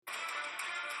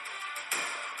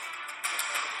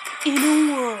In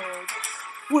a world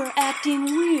where acting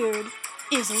weird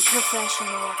isn't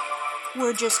professional,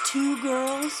 we're just two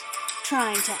girls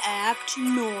trying to act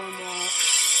normal.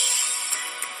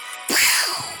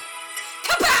 Pow!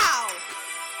 Kapow!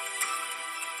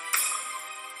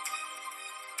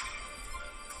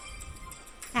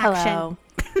 Action. Hello.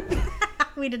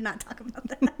 We did not talk about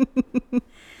that.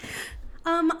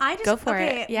 I just Go for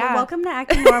okay, it. Yeah. Well, welcome to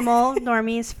Acting Normal,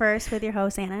 Normies First, with your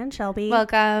hosts Anna and Shelby.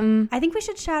 Welcome. I think we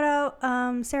should shout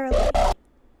out Sarah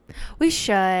Lee. We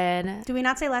should. Do we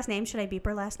not say last name? Should I beep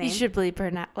her last name? You should bleep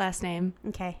her last name.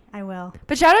 Okay, I will.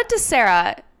 But shout out to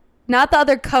Sarah. Not the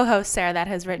other co-host Sarah that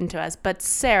has written to us, but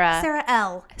Sarah. Sarah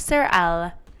L. Sarah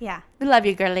L. Yeah. We love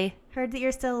you, girly. Heard that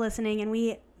you're still listening, and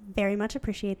we very much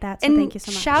appreciate that. So And thank you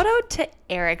so much. shout out to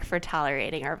Eric for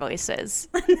tolerating our voices.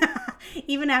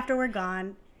 Even after we're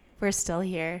gone, We're still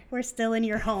here. we're still in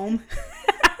your home.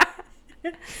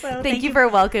 So Thank you for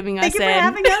welcoming us thank you in. for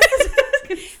having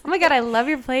us. Oh my god, I love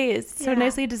your place. It's so Yeah.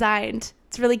 nicely designed.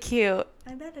 It's really cute.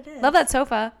 I bet it is. Love that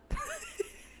sofa.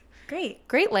 Great.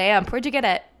 Great lamp. Where'd you get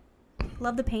it?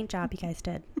 Love the paint job you guys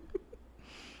did.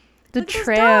 The Look at this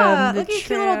trim. dog. The Look at your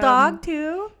cute little trim. dog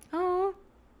too. Oh,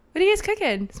 what are you guys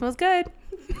cooking? Smells good.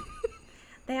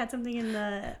 They had something in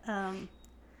the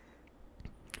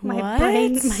What? my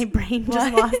brain just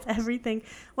What? lost everything.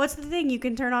 What's the thing you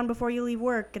can turn on before you leave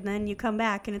work and then you come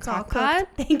back and it's all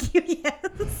Crock-pot? cooked? Thank you.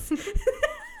 Yes.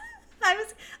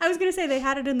 I was gonna say they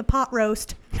had it in the pot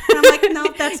roast. And I'm like,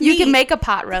 no, that's You meat. can make a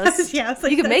pot roast. Yeah, I was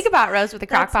like, you can make a pot roast with a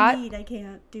crock that's pot. meat. I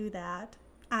can't do that.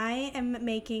 I am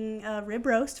making a rib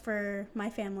roast for my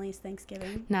family's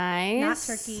Thanksgiving. Nice.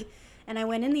 Not turkey. And I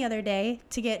went in the other day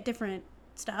to get different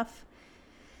stuff.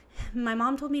 My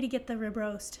mom told me to get the rib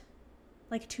roast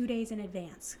like 2 days in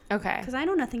advance Okay. because I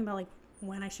know nothing about like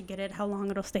when I should get it, how long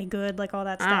it'll stay good, like all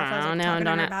that stuff. I was I like, don't know. talking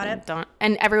to her about it. Don't.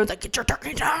 And everyone's like, get your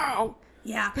turkey now.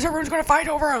 Yeah. Because everyone's going to fight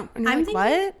over them. And you're I'm like,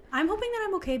 what? I'm hoping that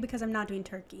I'm okay because I'm not doing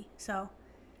turkey. So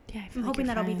Yeah, I feel I'm like hoping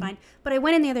you're that I'll be fine. But I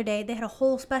went in the other day. They had a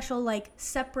whole special like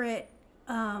separate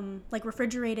like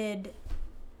refrigerated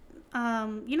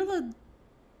you know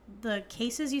the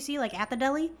cases you see like at the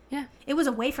deli? Yeah. It was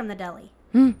away from the deli.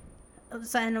 Hmm.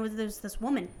 So, and there's this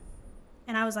woman,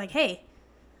 and I was like, "Hey,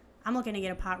 I'm looking to get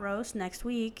a pot roast next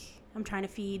week. I'm trying to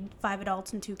feed 5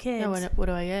 adults and 2 kids." Yeah, what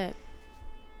do I get?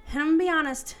 And I'm gonna be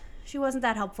honest, she wasn't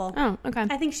that helpful. Oh, okay.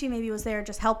 I think she maybe was there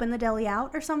just helping the deli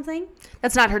out or something.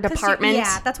 That's not her 'Cause department.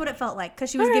 yeah, that's what it felt like because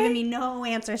she was All giving right. me no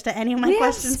answers to any of my We have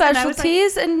questions. And I was like,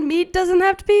 specialties, and meat doesn't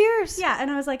have to be yours. yeah, and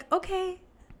I was like, okay,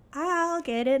 I'll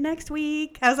get it next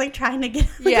week. I was like trying to get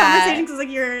the Yeah. conversation because like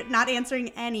you're not answering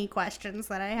any questions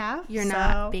that I have. You're so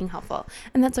not being helpful.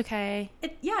 And that's okay.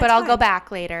 yeah, But it's I'll go fine.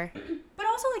 back later. But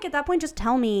also like at that point, just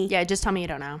tell me. Yeah, just tell me you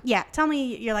don't know. Yeah, tell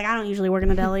me you're like I don't usually work in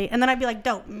a deli, and then I'd be like,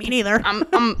 don't me neither.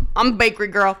 I'm a bakery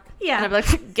girl. Yeah. And I'd be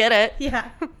like, get it. Yeah,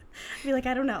 I'd be like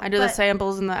I don't know. I do the But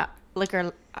samples in the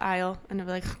liquor aisle, and I'd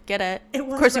be like, get it. it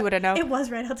was Of course you ri- wouldn't know. It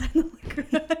was right outside the liquor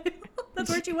aisle. That's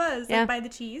where she was, Yeah. like by the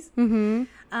cheese.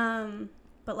 Mm-hmm.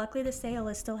 But luckily the sale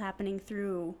is still happening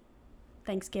through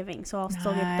Thanksgiving, so I'll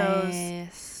still get those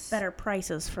Nice. better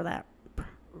prices for that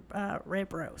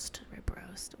rib roast. Rib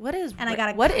roast. What is And I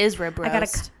gotta what is rib roast? I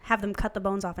gotta have them cut the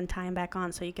bones off and tie them back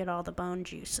on, so you get all the bone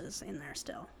juices in there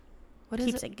still. What is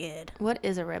Keeps it? it good. What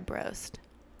is a rib roast?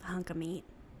 A hunk of meat.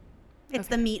 It's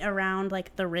Okay. the meat around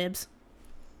like the ribs.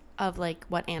 Of like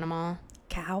what animal?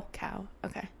 Cow. Cow.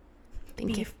 Okay. Thank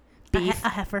Beef. you. Beef. A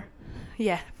heifer.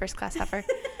 Yeah, first class heifer.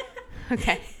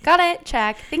 Okay. Got it.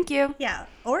 Check. Thank you. Yeah.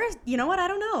 Or you know what? I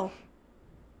don't know.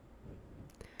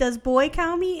 Does boy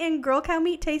cow meat and girl cow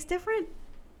meat taste different?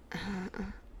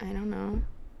 I don't know.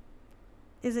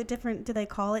 Is it different? Do they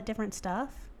call it different stuff?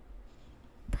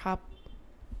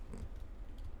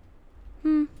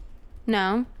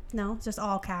 No. No, it's just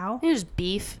all cow. It's just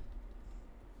beef.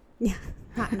 Yeah,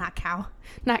 not cow.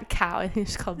 Not cow. I think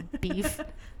it's called beef.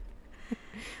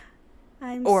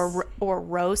 I'm or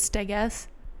roast, I guess.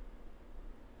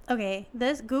 okay.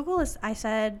 This Google is. I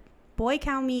said boy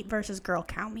cow meat versus girl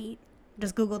cow meat.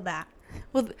 Just Googled that.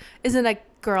 Well, isn't a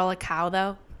girl a cow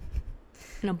though?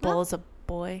 And a bull No. is a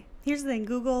boy. Here's the thing.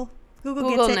 Google Google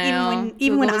gets it now.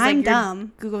 even when Google was I'm like,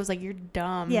 dumb. Google was like, you're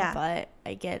dumb. Yeah. But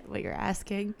I get what you're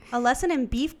asking. A lesson in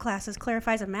beef classes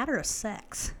clarifies a matter of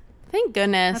sex. Thank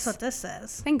goodness. That's what this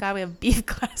says. Thank God we have beef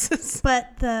classes.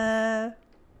 But the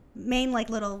main like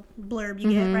little blurb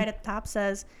you get right at the top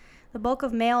says the bulk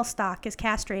of male stock is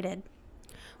castrated.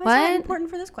 Why is that What? important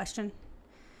for this question?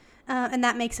 And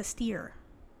that makes a steer,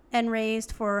 and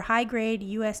raised for high grade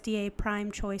USDA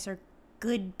prime choice or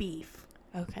good beef.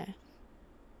 Okay.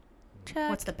 Check.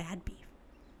 What's the bad beef?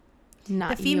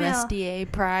 Not The female-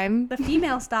 USDA Prime. The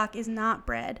female stock is not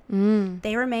bred.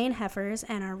 They remain heifers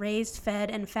and are raised, fed,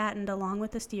 and fattened along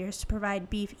with the steers to provide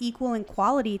beef equal in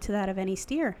quality to that of any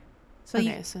steer. So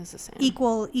Okay, so it's the same.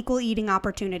 equal eating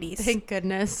opportunities. Thank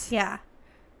goodness. Yeah.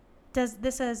 This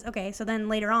says, okay, so then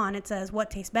later on it says,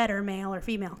 what tastes better, male or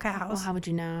female Well, cows? how would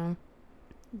you know?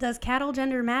 Does cattle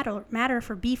gender matter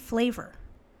for beef flavor?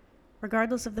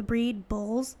 Regardless of the breed,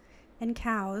 bulls and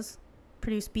cows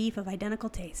produce beef of identical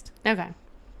taste. Okay.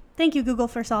 Thank you, Google,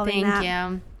 for solving Thank that.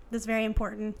 you. That's very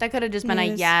important. That could have just been a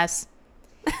News. yes.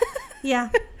 Yeah,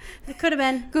 it could have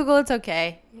been. Google, it's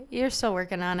okay. You're still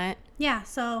working on it. Yeah,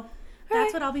 so that's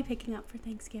right. what I'll be picking up for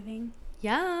Thanksgiving.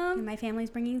 And Yum. my family's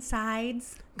bringing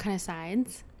sides. What kind of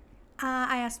sides?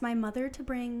 I asked my mother to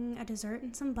bring a dessert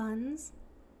and some buns.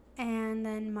 And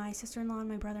then my sister-in-law and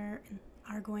my brother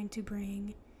are going to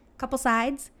bring a couple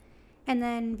sides. And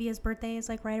then Via's birthday is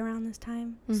like right around this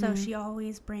time. So she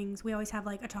always brings, we always have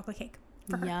like a chocolate cake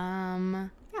for her.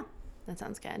 Yum. Yeah. That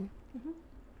sounds good.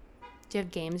 Do you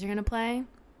have games you're going to play?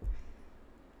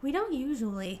 We don't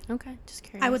usually. Okay, just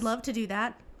curious. I would love to do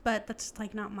that, but that's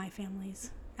like not my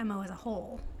family's MO as a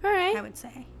whole, All right. I would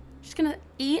say. Just going to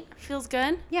eat. Feels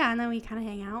good. Yeah, and then we kind of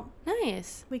hang out.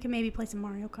 Nice. We can maybe play some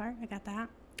Mario Kart. I got that.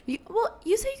 You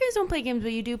say you guys don't play games,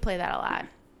 but you do play that a lot.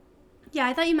 Yeah,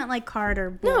 I thought you meant like card or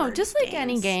board No, just like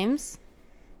any games.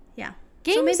 Yeah.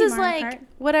 Games maybe is Mario like Kart.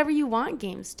 whatever you want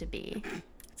games to be.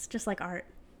 It's just like art.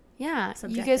 Yeah. You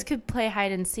Subjective. guys could play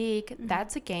hide and seek.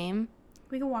 That's a game.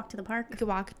 We can walk to the park. You could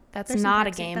walk. That's There's some not a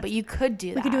parks game, that's- but you could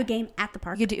do that. We could do a game at the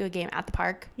park. You could do a game at the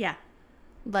park. Yeah.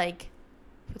 Like,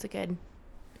 what's it good?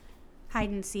 Hide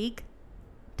and seek.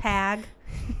 Tag.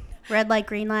 Red light,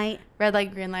 green light. Red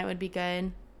light, green light would be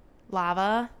good.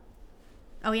 Lava.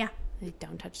 Oh, yeah. Like,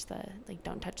 don't touch the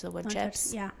wood Don't touch-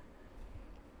 chips. Yeah.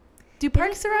 Do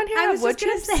parks around here I have was wood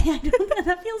just chips? going to say,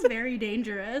 that feels very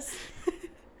dangerous.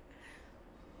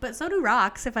 But so do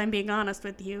rocks, if I'm being honest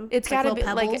with you. It's Like gotta be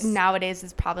little like pebbles. nowadays.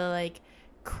 It's probably like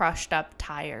crushed up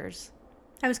tires.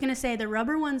 I was going to say the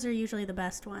rubber ones are usually the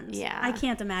best ones. Yeah. I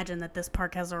can't imagine that this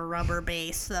park has a rubber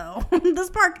base, though.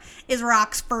 This park is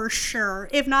rocks for sure,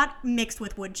 if not mixed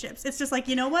with wood chips. It's just like,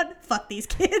 you know what? Fuck these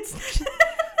kids.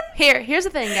 Here's the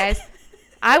thing, guys.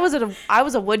 I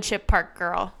was a wood chip park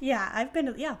girl. Yeah, I've been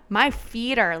to, yeah. My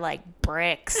feet are like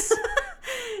bricks.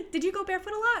 Did you go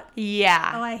barefoot a lot?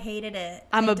 Yeah. Oh, I hated it.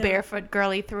 I'm I a don't- barefoot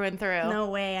girly through and through. No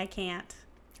way, I can't.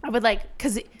 I would like,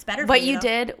 because better for what you, you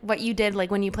though. did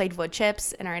like when you played wood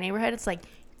chips in our neighborhood, it's like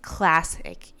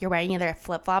classic. You're wearing either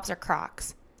flip flops or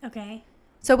Crocs. Okay.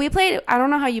 So we played. I don't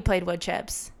know how you played wood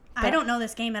chips. I don't know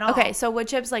this game at all. Okay, so wood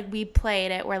chips, like we played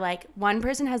it where like one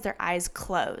person has their eyes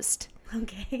closed,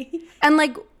 Okay. and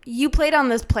like you played on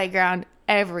this playground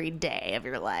every day of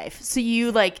your life, so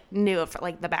you like knew it for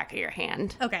like the back of your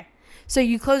hand. Okay. So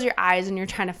you close your eyes and you're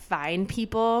trying to find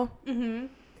people. Mm-hmm.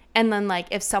 And then like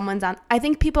if someone's on, I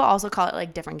think people also call it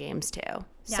like different games too.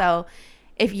 Yeah. So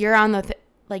if you're on the,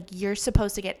 like you're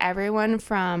supposed to get everyone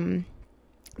from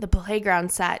the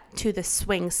playground set to the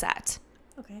swing set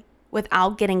Okay.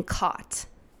 without getting caught.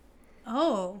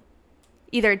 Oh.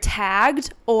 Either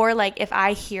tagged or like if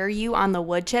I hear you on the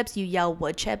wood chips, you yell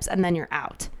wood chips and then you're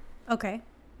out. Okay.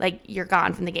 Like you're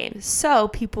gone from the game. So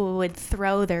people would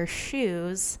throw their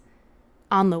shoes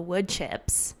on the wood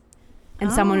chips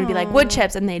and someone would be like wood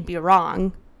chips and they'd be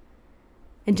wrong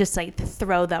and just like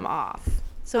throw them off.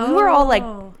 So we were all like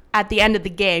Oh. at the end of the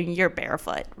game, you're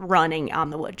barefoot running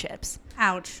on the wood chips.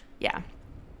 Ouch. Yeah.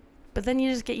 But then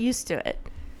you just get used to it.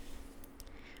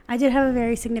 I did have a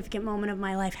very significant moment of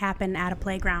my life happen at a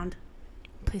playground.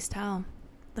 Please tell.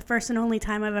 The first and only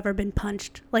time I've ever been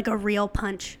punched, like a real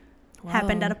punch,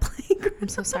 happened Whoa. at a playground. I'm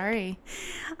so sorry.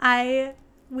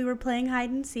 We were playing hide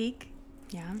and seek,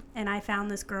 Yeah. and I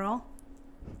found this girl.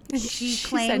 She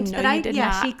Claimed said, no, that you did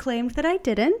not. she claimed that I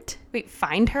didn't. Wait,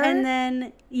 find her? And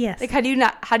then yes. Like,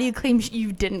 how do you claim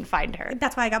you didn't find her?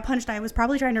 That's why I got punched. I was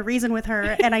probably trying to reason with her,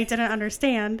 and I didn't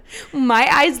understand. My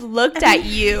eyes looked at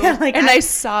you, Yeah, like, and I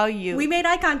saw you. We made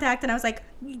eye contact, and I was like,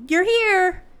 "You're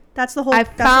here." That's the whole. I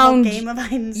that's the whole found game of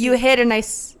hide and seek. you hit, and I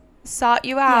sought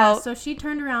you Yeah. out. So she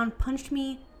turned around, punched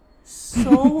me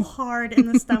so hard in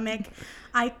the stomach,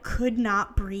 I could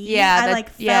not breathe. Yeah, I that- like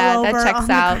fell yeah, that over checks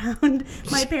on out. the ground.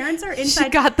 My parents are you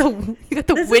inside. got the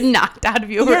This wind is- knocked out of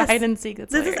you over Yes. hide and seek.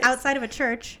 That's This is hilarious. outside of a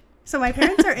church. So my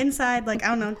parents are inside, like, I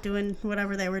don't know, doing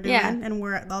whatever they were doing. Yeah.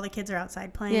 And all the kids are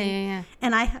outside playing. Yeah, yeah, yeah.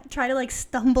 And I try to, like,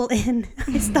 stumble in.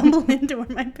 I stumble into where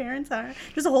my parents are,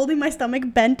 just holding my stomach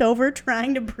bent over,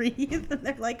 trying to breathe. And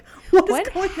they're like, what What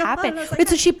is going on? happened? I was like, Wait,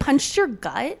 so she punched your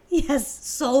gut? yes,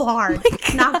 so hard.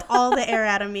 Knocked all the air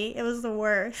out of me. It was the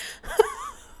worst.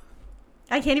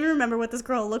 I can't even remember what this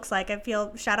girl looks like. I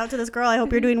feel, shout out to this girl. I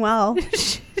hope you're doing well.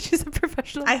 She's a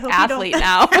professional I hope athlete you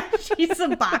now. don't, she's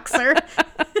a boxer.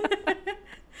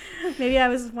 Maybe I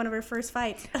was one of her first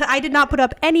fights. I did not put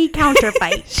up any counter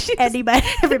fight. Everybody.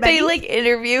 They like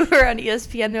interview her on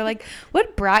ESPN. They're like,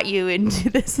 "What brought you into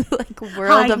this like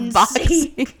world Hide of and boxing?"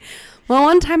 seek. Well,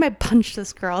 one time I punched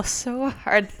this girl so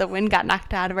hard the wind got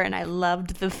knocked out of her, and I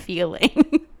loved the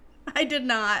feeling. I did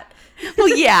not. Well,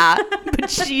 yeah, but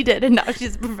she did, and now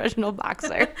she's a professional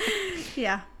boxer.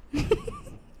 Yeah.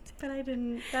 But I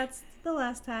didn't. That's the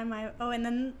last time I... Oh, and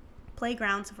then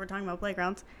playgrounds, if we're talking about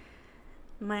playgrounds.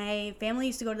 My family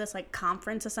used to go to this, like,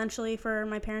 conference, essentially, for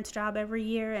my parents' job every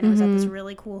year. And it was at this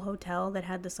really cool hotel that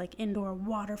had this, like, indoor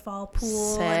waterfall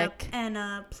pool. Sick. And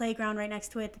a playground right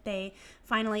next to it that they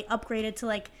finally upgraded to,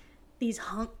 like, these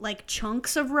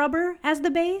chunks of rubber as the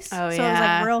base. Oh, so it was,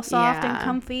 like, real soft and yeah.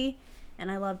 comfy.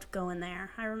 And I loved going there.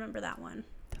 I remember that one.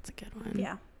 That's a good one.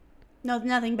 Yeah. No,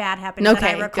 nothing bad happened that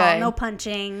I Okay, recall. good. No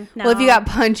punching. No. Well, if you got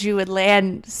punched, you would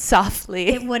land softly.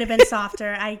 It would have been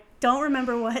softer. I don't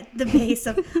remember what the base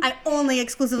of... I only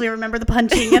exclusively remember the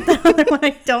punching at the other one.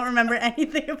 I don't remember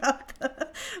anything about the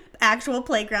actual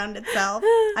playground itself.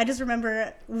 I just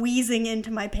remember wheezing into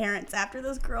my parents after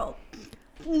this girl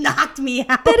knocked me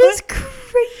out. That is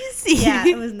crazy. Yeah,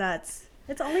 it was nuts.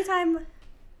 It's the only time...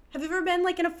 Have you ever been,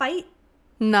 like, in a fight?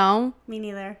 No. Me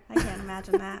neither. I can't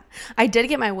imagine that. I did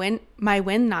get my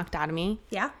wind knocked out of me.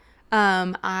 Yeah?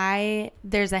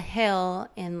 There's a hill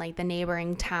in like the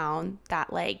neighboring town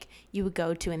that like you would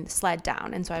go to and sled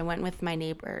down. And so I went with my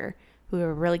neighbor who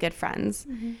were really good friends.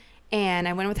 Mm-hmm. And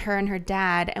I went with her and her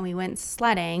dad and we went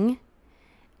sledding,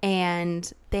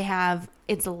 and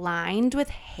it's lined with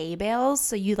hay bales.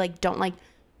 So you like don't like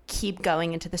keep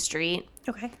going into the street.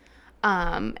 Okay.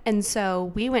 And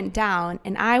so we went down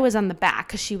and I was on the back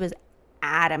because she was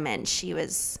adamant she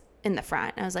was in the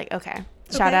front. I was like, okay.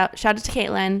 Shout out to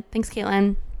Caitlin. Thanks,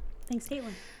 Caitlin. Thanks,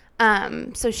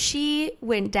 Caitlin. So she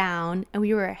went down and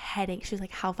we were heading. She was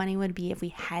like, how funny would it be if we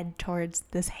head towards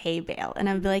this hay bale? And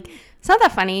I would be like, it's not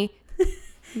that funny.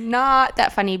 Not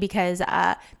that funny because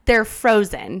they're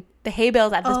frozen. The hay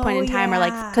bales at this point in time are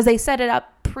like, because they set it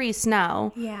up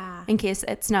pre-snow. Yeah. In case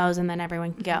it snows and then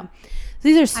everyone can go. So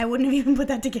these are I wouldn't have even put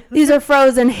that together. These are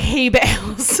frozen hay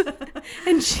bales.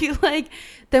 And she like,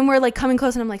 then we're like coming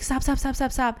close and I'm like, stop.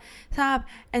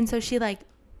 And so she like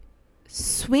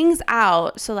swings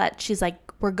out so that she's like,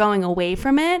 we're going away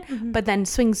from it, but then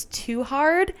swings too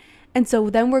hard. And so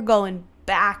then we're going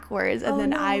backwards. And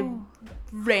then I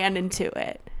ran into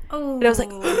it. Oh. And I was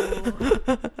like,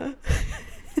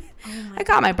 I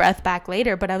got my breath back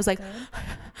later, but I was like,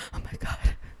 oh my God.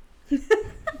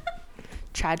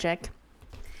 Tragic.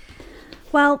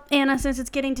 Well, Anna, since it's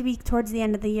getting to be towards the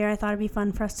end of the year, I thought it'd be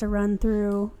fun for us to run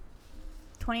through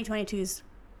 2022's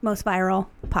most viral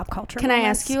pop culture Can I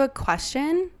moments. ask you a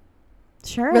question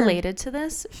Sure. related to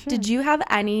this? Sure. Did you have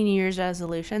any New Year's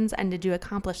resolutions and did you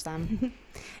accomplish them?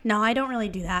 No, I don't really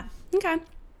do that. Okay.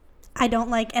 I don't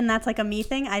like, and that's like a me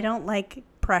thing, I don't like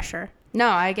pressure. No,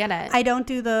 I get it. I don't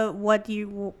do the what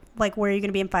you like where you're going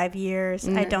to be in 5 years.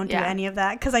 I don't do any of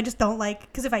that because I just don't like,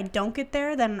 because if I don't get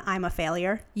there, then I'm a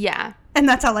failure. Yeah. And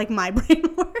that's how like my brain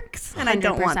works. And I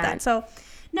don't want 100%. that. So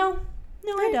no,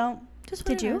 I don't. Just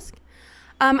Did you? ask.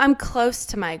 I'm close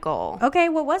to my goal. Okay,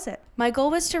 what was it? My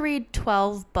goal was to read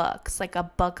 12 books, like a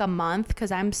book a month,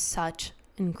 because I'm such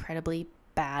incredibly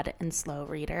bad and slow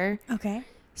reader. Okay.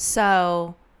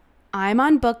 So I'm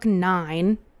on book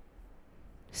 9.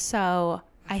 So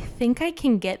I think I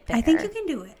can get there. I think you can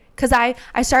do it. Because I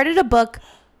started a book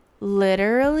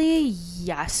literally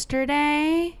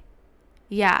yesterday.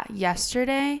 Yeah,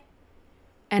 yesterday.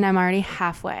 And I'm already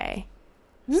halfway.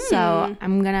 So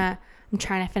I'm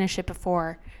trying to finish it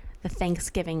before the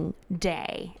Thanksgiving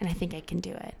day. And I think I can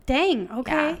do it. Dang,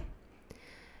 okay.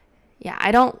 Yeah,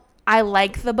 I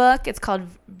like the book. It's called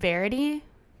Verity.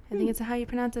 I think it's how you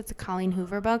pronounce it. It's a Colleen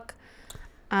Hoover book.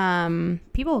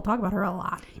 People will talk about her a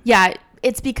lot. Yeah,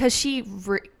 it's because she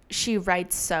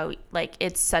writes so, like,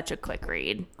 it's such a quick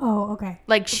read. Oh, okay.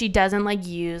 Like, she doesn't, like,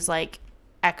 use, like,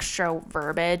 extra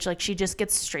verbiage. Like, she just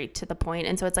gets straight to the point.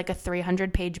 And so it's, like, a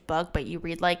 300-page book, but you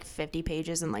read, like, 50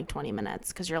 pages in, like, 20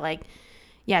 minutes. Because you're like,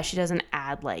 yeah, she doesn't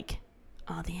add, like,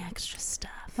 all the extra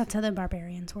stuff. That's how the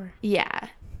Barbarians were. Yeah.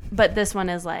 But this one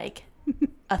is, like,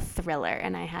 a thriller.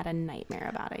 And I had a nightmare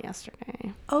about it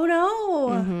yesterday. Oh, no.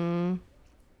 Mm-hmm.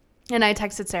 And I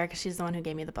texted Sarah because she's the one who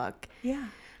gave me the book. Yeah.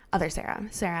 Other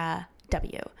Sarah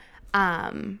W.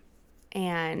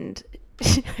 And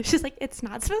she's like, it's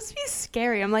not supposed to be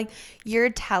scary. I'm like, you're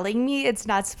telling me it's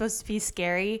not supposed to be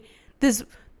scary? This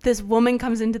woman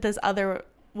comes into this other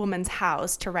woman's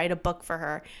house to write a book for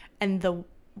her, and the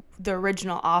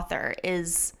original author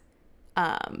is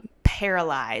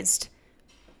paralyzed,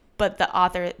 but the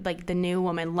author, like the new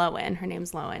woman, Lowen, her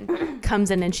name's Lowen,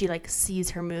 comes in and she like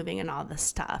sees her moving and all this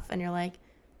stuff, and you're like,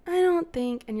 I don't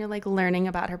think, and you're like learning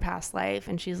about her past life,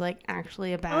 and she's like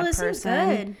actually a bad this person,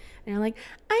 seems good. and you're like,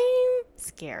 I'm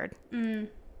scared. Mm.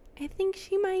 I think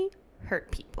she might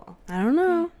hurt people. I don't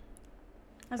know.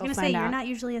 I was We'll going to say, find you're out. not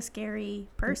usually a scary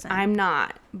person. I'm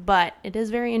not, but it is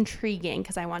very intriguing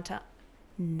because I want to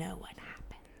know what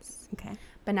happens. Okay.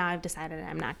 But now I've decided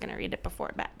I'm not going to read it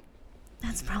before bed.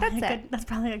 That's probably That's that's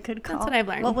probably a good call. That's what I've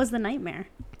learned. What was the nightmare?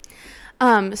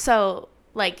 So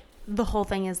like the whole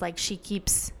thing is like she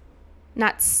keeps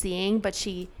not seeing, but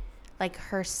she, like,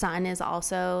 her son is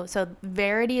also, so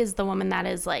Verity is the woman that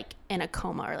is like in a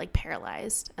coma or like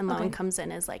paralyzed, and Lowen comes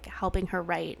in as like helping her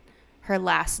write her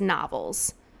last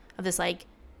novels of this like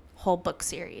whole book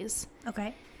series.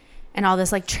 Okay. And all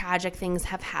this like tragic things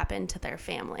have happened to their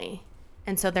family,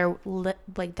 and so their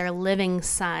their living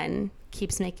son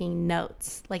keeps making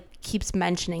notes, like keeps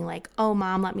mentioning like, oh,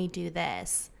 mom let me do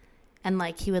this, and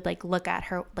like he would like look at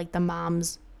her, like the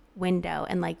mom's window,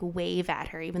 and like wave at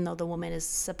her even though the woman is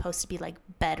supposed to be like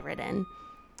bedridden.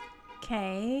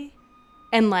 Okay.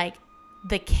 And like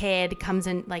the kid comes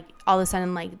in, like all of a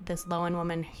sudden like this Lowen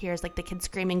woman hears like the kid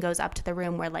screaming, goes up to the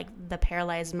room where like the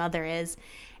paralyzed mother is,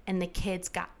 and the kid's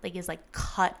got like is like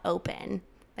cut open,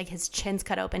 like his chin's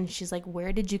cut open. She's like,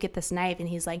 where did you get this knife? And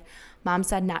he's like, mom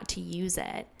said not to use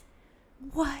it.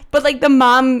 What? But like the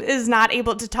mom is not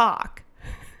able to talk.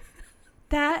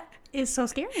 That is so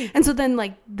scary. And so then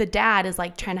like the dad is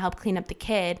like trying to help clean up the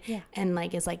kid, and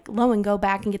like is like, Lowen, go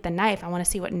back and get the knife. I want to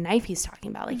see what knife he's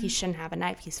talking about. Like he shouldn't have a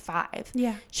knife. He's 5.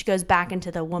 Yeah. She goes back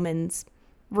into the woman's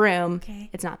room. Okay.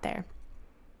 It's not there.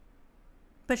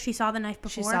 But she saw the knife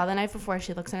before? She saw the knife before.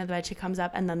 She looks under the bed. She comes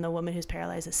up, and then the woman who's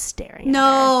paralyzed is staring at her.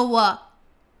 No.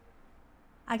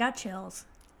 I got chills.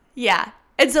 Yeah.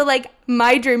 And so like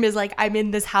my dream is like I'm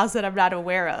in this house that I'm not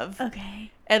aware of.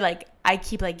 Okay. And like I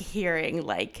keep like hearing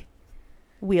like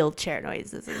wheelchair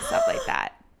noises and stuff like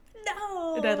that.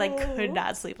 No. And I like could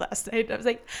not sleep last night. I was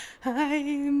like,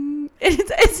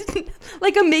 it's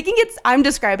like I'm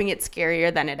describing it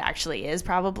scarier than it actually is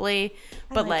probably.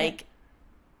 But like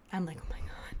I'm like, oh my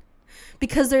God.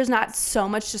 Because there's not so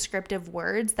much descriptive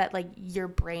words that like your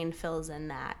brain fills in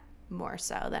that more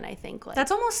so than I think like.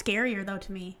 That's almost scarier though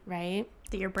to me. Right?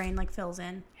 That your brain like fills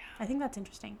in. Yeah. I think that's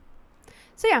interesting.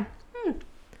 So yeah.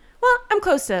 Well, I'm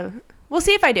close to. We'll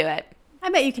see if I do it. I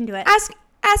bet you can do it.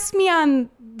 Ask me on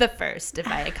the 1st if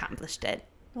I accomplished it.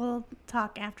 We'll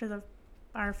talk after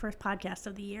our first podcast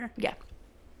of the year. Yeah.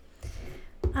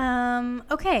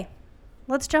 Okay.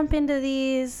 Let's jump into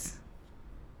these.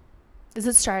 Is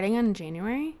it starting in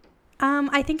January?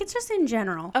 I think it's just in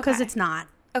general because Okay. it's not.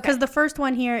 Okay. Because the first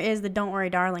one here is the Don't Worry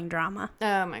Darling drama,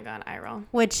 Oh my God, I roll.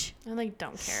 which I like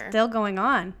don't care. still going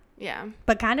on, Yeah.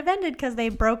 but kind of ended because they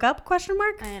broke up, question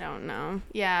mark? I don't know.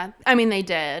 Yeah. I mean, they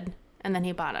did. And then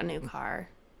he bought a new car.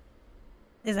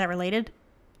 Is that related?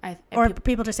 Or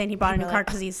People just saying he bought a new people are car like,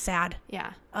 because he's sad?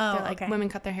 yeah. Oh, They're like, okay. women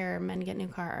cut their hair, men get new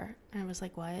car. And I was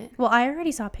like, what? Well, I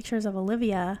already saw pictures of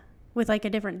Olivia with like a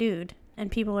different dude,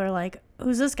 and people are like,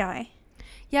 who's this guy?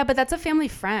 Yeah, but that's a family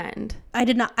friend. I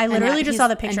did not. I And literally that just he's- saw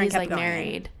the picture and he's kept like going.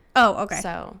 married. Oh, okay.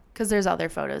 So, because there's other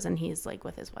photos and he's like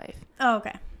with his wife. Oh,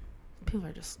 okay. People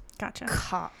are just Gotcha.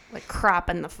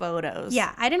 cropping the photos.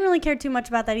 Yeah, I didn't really care too much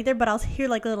about that either, but I'll hear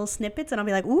like little snippets and I'll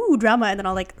be like, ooh, drama, and then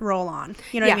I'll like roll on.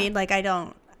 You know what I Yeah. mean? Like I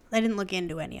didn't look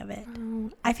into any of it.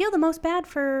 I feel the most bad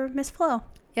for Miss Flo.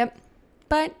 Yep.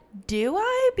 But do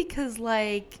I? Because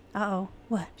like Uh-oh.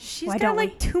 What? she's Why got don't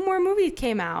like we? 2 more movies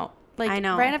came out. Like I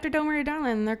know. right after Don't Worry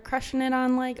Darling, they're crushing it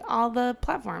on like all the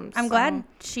platforms. I'm So, glad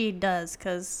she does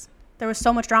because there was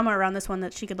so much drama around this one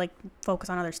that she could like focus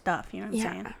on other stuff. You know what I'm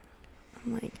Yeah. saying?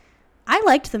 I'm like, I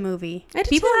liked the movie. I did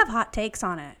People too. have hot takes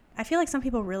on it. I feel like some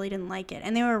people really didn't like it,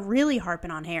 and they were really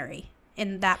harping on Harry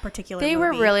in that particular they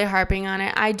movie. were really harping on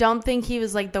it. I don't think he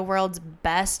was like the world's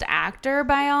best actor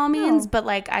by all means, No. but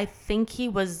like I think he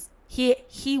was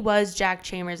Jack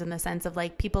Chambers in the sense of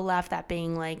like people left that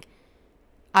being like,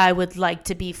 I would like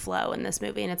to be Flo in this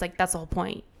movie, and it's like that's the whole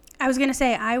point. I was gonna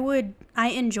say I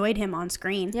enjoyed him on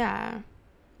screen, Yeah.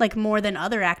 like more than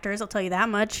other actors. I'll tell you that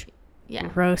much. Yeah.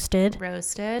 Roasted.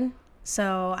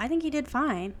 So I think he did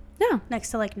fine yeah,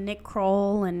 next to like Nick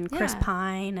Kroll and Chris Yeah.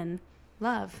 Pine, and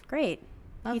love. great.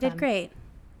 Love He did them. great.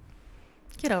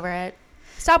 Get over it.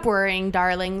 Stop worrying,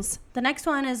 darlings. The next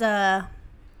one is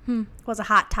was a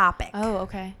hot topic. Oh,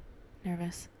 okay.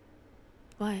 Nervous.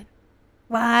 What?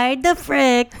 Why the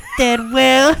frick did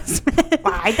Will Smith?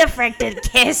 Why the frick did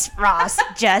Kiss Ross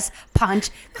just punch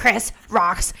Chris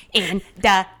Rock in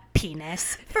the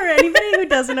penis? For anybody who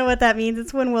doesn't know what that means,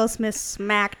 it's when Will Smith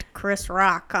smacked Chris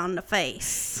Rock on the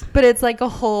face. But it's like a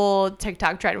whole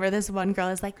TikTok trend where this one girl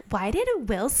is like, why did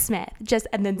Will Smith just,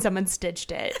 and then someone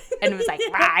stitched it and it was like,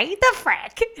 why the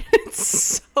frick?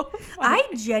 It's so funny. I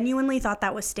genuinely thought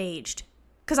that was staged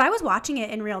because I was watching it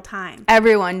in real time.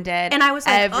 Everyone did. And I was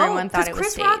like, everyone thought 'cause it was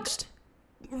Chris Rock staged.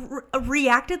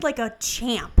 Reacted like a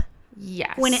champ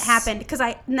Yes. when it happened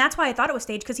and that's why I thought it was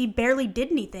staged because he barely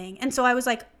did anything. And so I was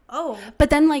like, oh. But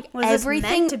then like Was this meant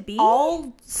everything, to be?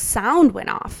 all sound went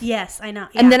off. Yes, I know.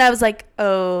 And then I was like,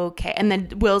 okay. And then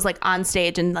Will's like on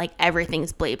stage and like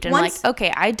everything's bleeped. And I'm Once- like,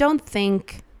 okay, I don't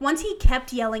think. once he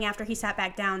kept yelling after he sat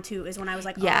back down too is when I was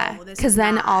like, Yeah. oh, this is Because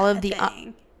then not all a of the,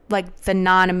 thing. like the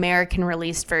non-American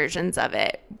released versions of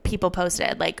it, people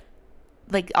posted like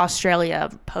Australia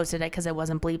posted it because it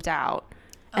wasn't bleeped out.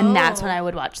 And that's when I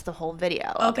would watch the whole video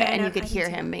of Okay, it. I And know- you could I can hear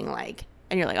see him being like,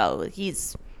 and you're like, oh,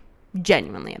 he's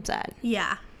genuinely upset.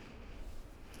 Yeah.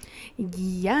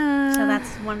 Yeah. So that's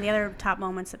one of the other top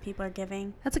moments that people are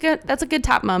giving. That's a good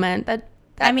top moment.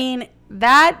 I mean,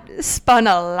 That spun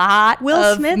a lot Will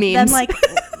of Smith memes. then like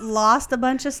lost a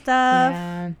bunch of stuff.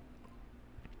 Yeah.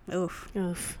 Oof.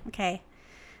 Oof. Okay.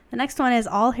 The next one is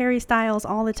all Harry Styles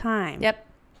all the time. Yep.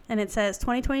 And it says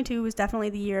 2022 was definitely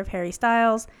the year of Harry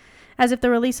Styles, as if the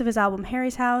release of his album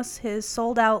Harry's House, his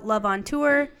sold-out Love on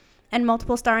Tour, and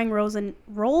multiple starring roles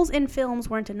in films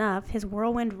weren't enough. His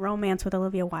whirlwind romance with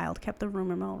Olivia Wilde kept the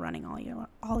rumor mill running all year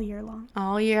long.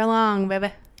 All year long,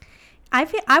 baby. I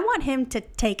want him to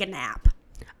take a nap.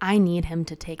 I need him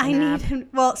to take a I nap. need him.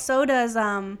 Well, so does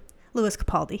Louis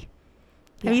Capaldi.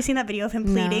 Have you seen that video of him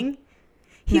No. pleading?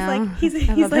 He's No. like he's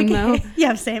I love like him, though.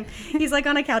 yeah, same. He's like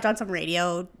on a couch on some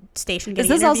radio station. Is Getting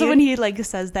this also interviewed. when he like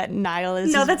says that Niall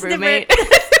is No, his that's roommate?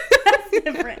 different.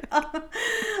 That's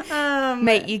different.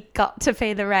 Mate, you got to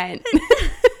pay the rent.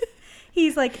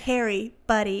 He's like, Harry,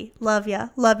 buddy, love ya,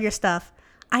 love your stuff.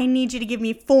 I need you to give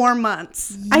me 4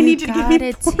 months. I need you to give me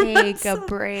gotta 4 take months a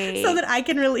break. so that I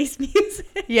can release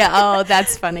music. Yeah. Oh,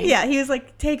 that's funny. Yeah, he was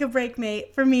like, take a break,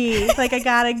 mate, for me. Like, I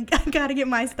gotta get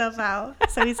my stuff out.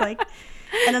 So he's like,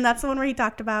 and then that's the one where he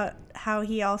talked about how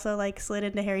he also like slid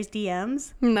into Harry's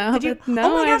DMs. No, Did you? no,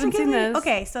 oh my I gosh, haven't I'm seen kidding. this.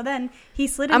 Okay, so then he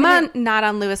slid I'm into not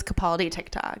on Louis Capaldi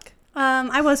TikTok.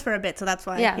 I was for a bit, so that's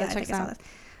why. Yeah, I that think checks I saw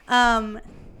out. this.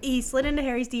 He slid into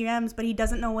Harry's DMs, but he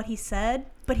doesn't know what he said.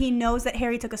 But he knows that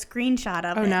Harry took a screenshot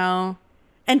of it. Oh no.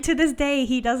 And to this day,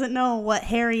 he doesn't know what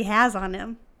Harry has on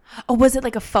him. Oh, was it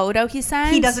like a photo he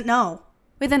sent? He doesn't know.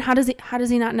 Wait, then how does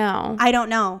he not know? I don't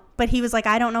know. But he was like,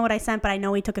 I don't know what I sent, but I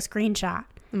know he took a screenshot.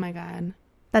 Oh my god.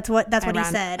 That's what he Ironic.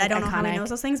 said. I don't know how he Iconic. knows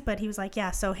those things, but he was like,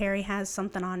 yeah, so Harry has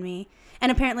something on me.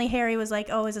 And apparently Harry was like,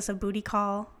 oh, is this a booty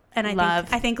call? And I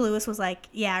think Lewis was like,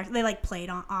 yeah, they like played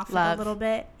off it a little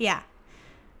bit. Yeah.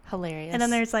 Hilarious. And then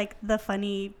there's like the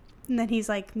funny, and then he's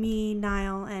like, me,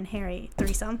 Niall, and Harry,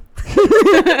 threesome.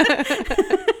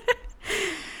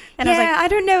 And I was like, I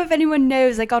don't know if anyone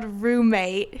knows. I got a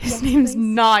roommate. His name's please.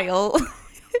 Niall.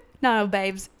 No,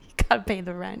 babes, you gotta pay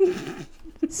the rent.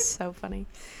 So funny.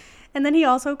 and then he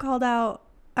also called out,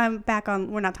 I'm back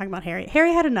on, we're not talking about Harry.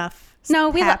 Harry had enough. No,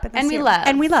 we love, happen this and we year. love.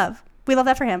 And we love. We love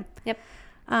that for him. Yep.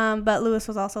 But Lewis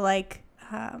was also like,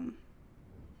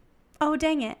 oh,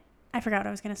 dang it. I forgot what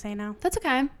I was going to say now. That's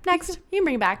okay. Next. You can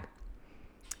bring it back.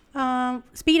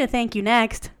 Speaking of thank you,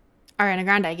 next. Ariana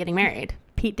Grande getting married.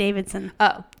 Pete Davidson.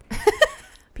 Oh.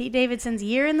 Pete Davidson's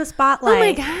year in the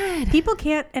spotlight. Oh my god. People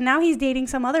can't, and now he's dating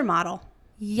some other model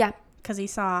Yep. because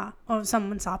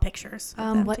someone saw pictures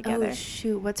of them together. Oh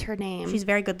shoot, what's her name? She's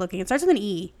very good looking. It starts with an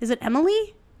E. Is it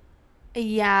Emily?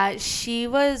 Yeah, she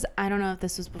was. I don't know if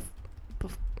this was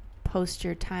post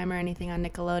your time or anything on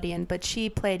Nickelodeon, but she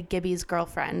played Gibby's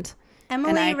girlfriend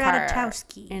Emily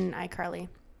Ratajkowski. in iCarly.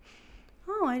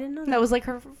 Oh, I didn't know that. That was like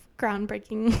her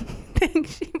groundbreaking thing.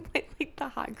 She played like the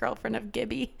hot girlfriend of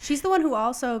Gibby. She's the one who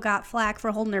also got flack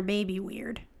for holding her baby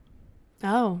weird.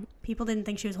 Oh, People didn't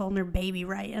think she was holding her baby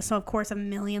right. So, of course, a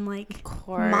million, like,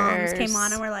 course. moms came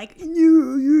on and were like,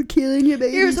 you're killing your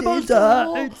baby. You're supposed to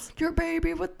hold your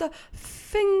baby with the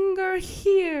finger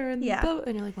here. And Yeah.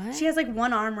 and you're like, what? She has, like,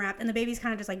 one arm wrapped, and the baby's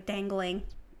kind of just, like, dangling.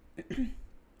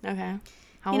 Okay.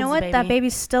 How You know old's what? the That baby?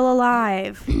 baby's still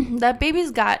alive. That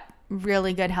baby's got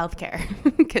really good health care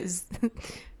because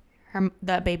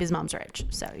the baby's mom's rich,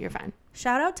 so you're fine.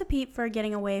 Shout out to Pete for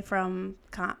getting away from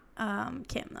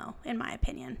Kim, though, in my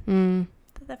opinion.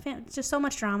 It's just so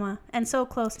much drama and so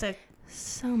close to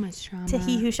So much drama.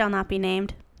 He Who Shall Not Be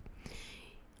Named.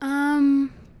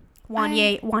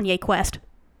 Wanye Wanye Quest.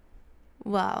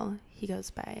 Well, he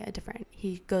goes by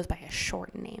a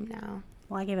short name now.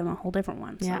 Well, I gave him a whole different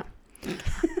one. So.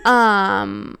 Yeah.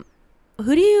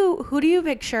 Who do you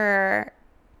picture,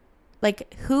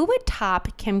 like, who would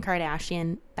top Kim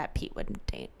Kardashian that Pete wouldn't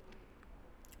date?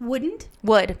 Would.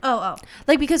 Oh.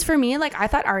 Like, because for me, like, I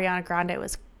thought Ariana Grande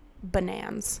was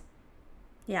bananas.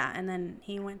 Yeah, and then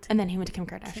he went to Kim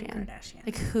Kardashian.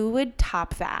 Like, who would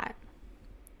top that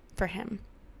for him?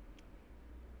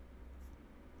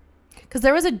 Because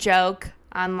there was a joke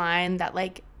online that,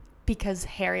 like, because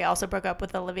Harry also broke up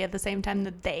with Olivia at the same time,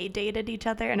 that they dated each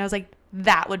other. And I was like,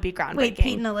 that would be groundbreaking. Wait,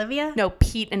 Pete and Olivia? No,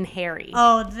 Pete and Harry.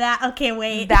 Oh, that. Okay,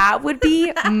 wait. That would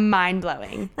be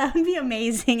mind-blowing. That would be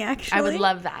amazing, actually. I would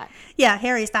love that. Yeah,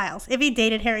 Harry Styles. If he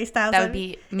dated Harry Styles, That would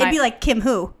be it'd be like Kim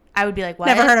who? I would be like, what?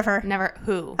 Never heard of her. Never.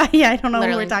 Who? Yeah, I don't know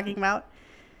Literally. who we're talking about.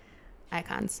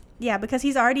 Icons. Yeah, because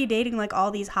he's already dating like all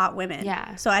these hot women.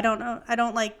 Yeah. So I don't know. I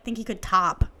don't like think he could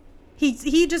top.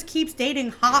 He just keeps dating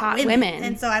hot women.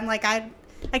 And so I'm like, I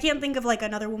can't think of like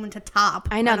another woman to top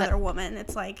another woman.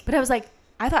 It's like. But I was like,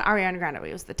 I thought Ariana Grande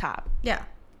was the top. Yeah.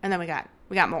 And then we got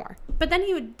more. But then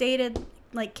he dated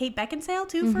like Kate Beckinsale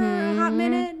too for a hot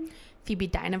minute. Phoebe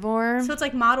Dynevor. So it's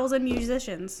like models and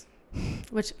musicians.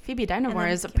 Which Phoebe Dynevor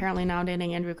is apparently now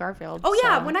dating Andrew Garfield. Oh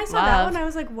yeah, when I saw that one, I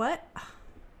was like, what?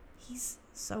 He's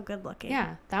so good looking.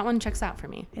 Yeah, that one checks out for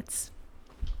me.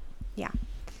 Yeah.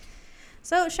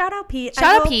 So shout out Pete.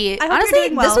 Shout out Pete.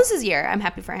 Honestly, well. this was his year. I'm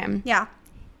happy for him. Yeah.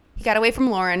 He got away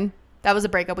from Lauren. That was a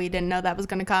breakup we didn't know that was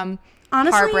going to come.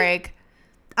 Honestly, heartbreak.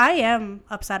 I am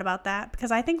upset about that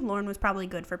because I think Lauren was probably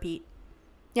good for Pete.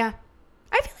 Yeah.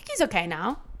 I feel like he's okay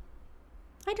now.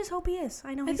 I just hope he is.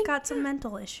 I know he's got some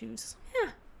mental issues.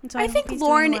 Yeah. And so I think he's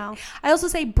Lauren, doing well. I also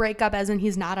say breakup as in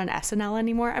he's not on SNL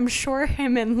anymore. I'm sure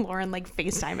him and Lauren like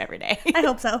FaceTime every day. I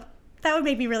hope so. That would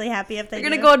make me really happy if They're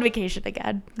going to go on vacation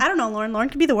again. I don't know, Lauren. Lauren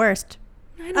could be the worst.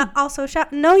 I know. Also,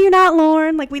 no, you're not,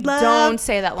 Lauren. Like, we'd love. Don't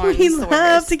say that, Lauren. We'd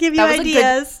love to give you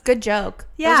ideas. Good joke.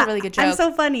 Yeah. That was a really good joke. I'm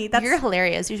so funny. You're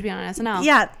hilarious. You should be on SNL.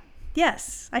 Yeah.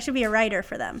 Yes. I should be a writer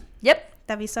for them. Yep.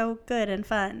 That'd be so good and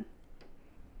fun.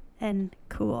 And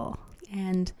cool.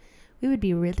 And we would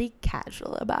be really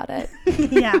casual about it.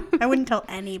 Yeah. I wouldn't tell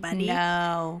anybody.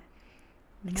 No.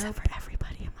 Except for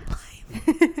everybody in my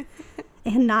life.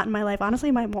 And not in my life. Honestly,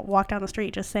 I might walk down the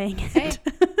street just saying it. Hey,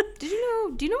 do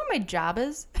you know what my job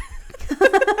is?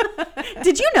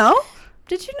 Did you know?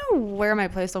 Did you know where my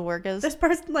place of work is? This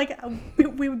person, like,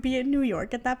 we would be in New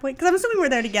York at that point. Because I'm assuming we're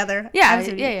there together.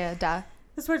 Yeah, duh.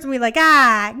 This person would be like,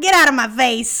 get out of my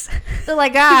face. They're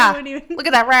like, look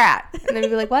at that rat. And then we'd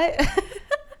be like, what?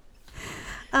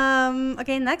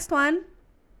 Okay, next one.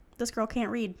 This girl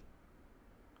can't read.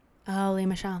 Oh, Lea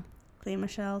Michele. Lea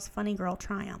Michele's Funny Girl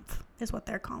Triumph is what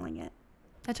they're calling it.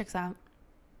 That checks out.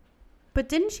 But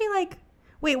didn't she, like...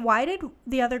 Wait, why did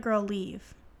the other girl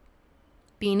leave?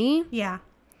 Beanie? Yeah.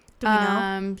 Do we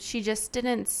know? She just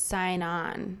didn't sign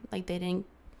on. Like, they didn't...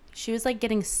 She was, like,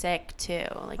 getting sick, too.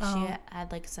 Like, she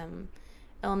had, like, some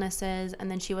illnesses, and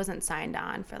then she wasn't signed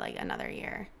on for, like, another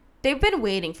year. They've been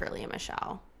waiting for Lea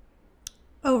Michele.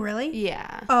 Oh, really?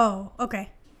 Yeah. Oh,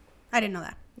 okay. I didn't know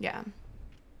that. Yeah.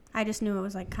 I just knew it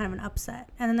was, like, kind of an upset.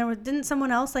 And then didn't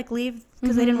someone else, like, leave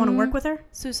because they didn't want to work with her?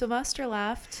 Sue Sylvester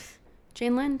left.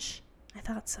 Jane Lynch. I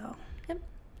thought so. Yep.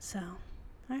 So,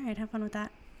 all right, have fun with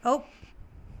that. Oh,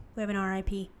 we have an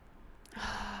RIP.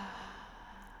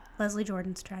 Leslie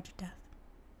Jordan's tragic death.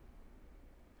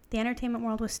 The entertainment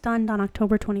world was stunned on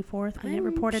October 24th when it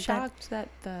reported that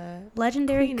the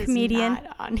legendary Queen comedian. is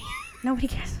not on here. Nobody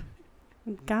cares.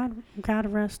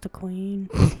 God rest the Queen.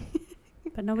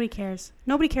 But nobody cares.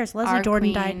 Nobody cares. Leslie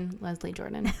Jordan died. Leslie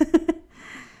Jordan.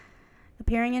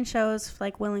 Appearing in shows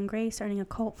like Will and Grace, earning a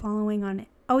cult following on it.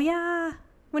 Oh yeah,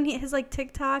 when his like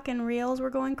TikTok and Reels were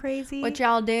going crazy. What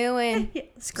y'all doing?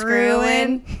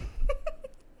 Screwing.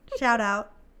 Shout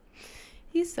out.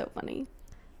 He's so funny.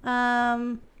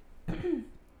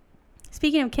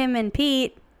 Speaking of Kim and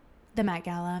Pete, The Met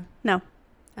Gala. no,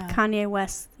 Kanye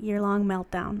West's year-long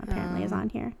meltdown apparently is on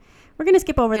here. We're gonna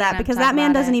skip over that because that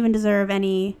man doesn't even deserve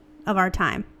any of our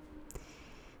time.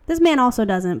 This man also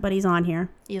doesn't, but he's on here.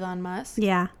 Elon Musk?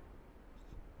 Yeah.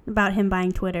 About him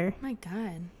buying Twitter. Oh my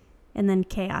God. And then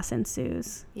chaos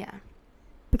ensues. Yeah.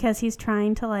 Because he's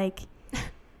trying to like...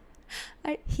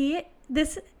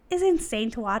 This is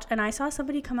insane to watch. And I saw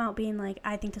somebody come out being like,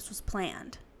 I think this was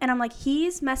planned. And I'm like,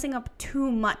 he's messing up too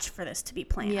much for this to be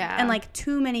planned. Yeah. And like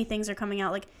too many things are coming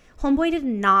out. Like Homeboy did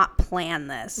not plan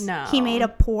this. No. He made a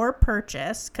poor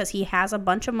purchase because he has a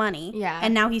bunch of money. Yeah.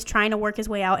 And now he's trying to work his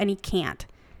way out and he can't.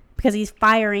 Because he's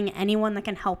firing anyone that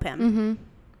can help him. Mm-hmm.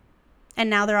 And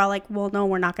now they're all like, well, no,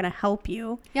 we're not going to help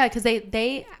you. Yeah, because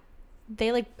they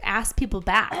they like asked people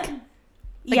back.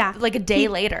 Yeah. Like a day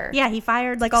later. Yeah, he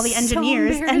fired like all the So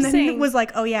engineers and then embarrassing. was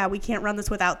like, oh yeah, we can't run this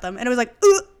without them. And it was like,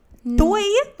 doy?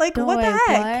 Like, what the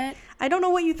heck? What? I don't know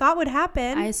what you thought would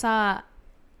happen. I saw,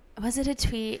 was it a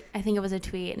tweet? I think it was a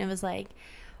tweet, and it was like,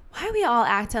 why are we all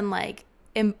acting like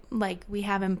we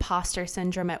have imposter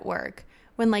syndrome at work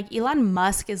when like Elon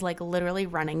Musk is like literally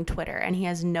running Twitter and he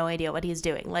has no idea what he's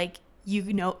doing? Like, you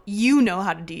know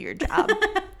how to do your job.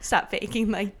 Stop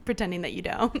faking, like pretending that you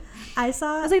don't. I I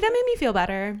saw, was like, that made me feel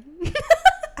better.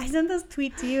 I sent this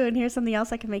tweet to you, and here's something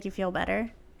else that can make you feel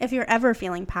better. If you're ever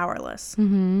feeling powerless,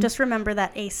 just remember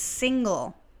that a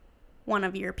single one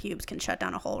of your pubes can shut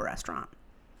down a whole restaurant.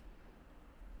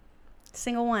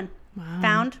 Single one. Wow.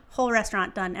 Found, whole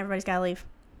restaurant done. Everybody's got to leave.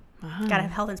 Wow. Got to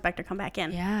have health inspector come back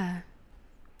in. Yeah.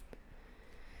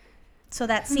 So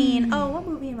that scene, oh, what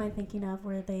movie am I thinking of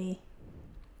where they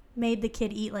made the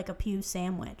kid eat like a pew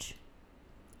sandwich?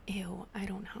 Ew, I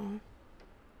don't know.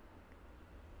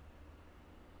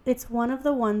 It's one of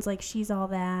the ones like She's All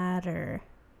That, or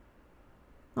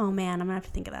oh man, I'm gonna have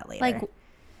to think of that later.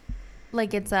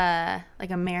 Like it's a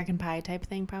like American Pie type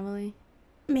thing, probably.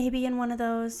 Maybe in one of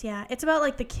those, yeah. It's about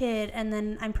like the kid, and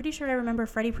then I'm pretty sure I remember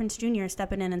Freddie Prinze Jr.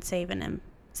 stepping in and saving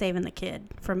the kid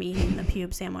from eating the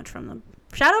pube sandwich from them.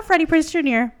 Shout out Freddie Prinze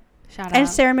Jr. Shout and out.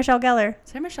 Sarah Michelle Gellar.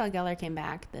 Sarah Michelle Gellar came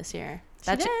back this year.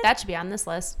 She did. That should be on this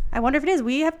list. I wonder if it is.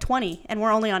 We have 20, and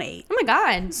we're only on 8. Oh my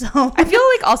god. So I feel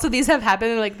like also these have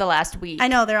happened in like the last week. I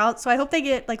know they're all. So I hope they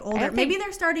get like older. think- Maybe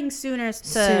they're starting sooner.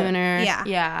 Sooner. Yeah.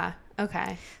 Yeah.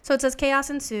 Okay. So it says chaos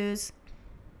ensues.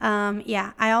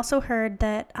 Yeah, I also heard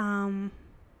that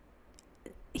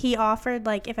he offered,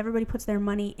 like, if everybody puts their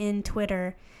money in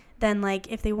Twitter, then,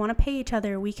 like, if they want to pay each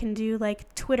other, we can do,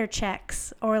 like, Twitter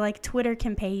checks, or, like, Twitter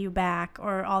can pay you back,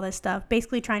 or all this stuff.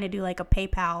 Basically trying to do, like, a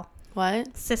PayPal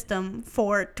What? system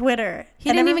for Twitter.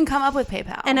 He didn't even come up with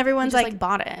PayPal. and everyone's he just, like-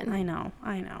 bought it. I know.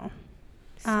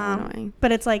 So annoying.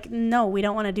 But it's like, no, we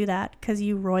don't want to do that because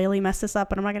you royally messed this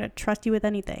up, and I'm not going to trust you with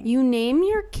anything. You name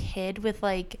your kid with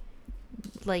like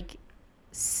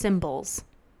symbols.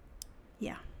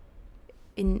 Yeah.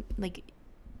 In like,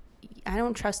 I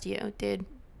don't trust you, dude.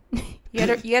 you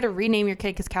had to rename your kid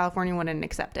because California wouldn't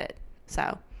accept it.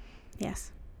 So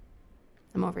Yes.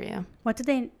 I'm over you. What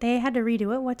did they had to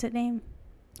redo it? What's it name?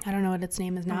 I don't know what its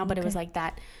name is now, Oh, but it was okay. like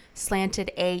that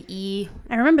slanted AE.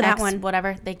 I remember that X, one.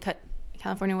 Whatever they cut,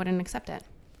 California wouldn't accept it.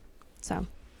 So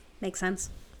Makes sense.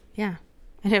 yeah,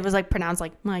 and it was like pronounced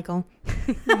like Michael.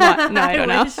 What? No, I don't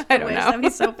know. wish. I don't wish. know. That'd be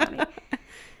so funny.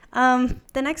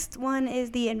 The next one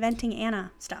is the Inventing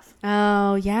Anna stuff.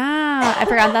 Oh yeah, I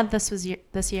forgot that this was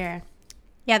this year.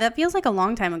 Yeah, that feels like a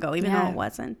long time ago, even though Yeah. it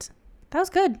wasn't. That was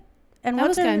good. And That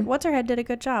was good. What's her head did a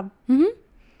good job. Mm-hmm.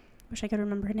 Wish I could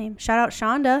remember her name. Shout out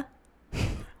Shonda.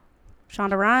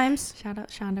 Shonda Rhimes. Shout out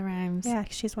Shonda Rhimes. Yeah,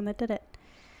 she's the one that did it.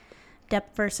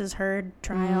 Depp versus Heard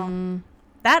trial. Mm,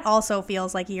 That also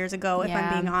feels like years ago, if I'm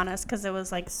Yeah. being honest, because it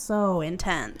was like so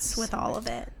intense with all of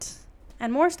it.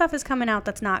 And more stuff is coming out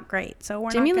that's not great. So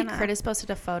we're Jamie not Lee gonna... Curtis posted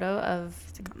a photo of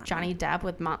Stick on that Johnny Depp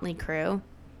with Motley Crue.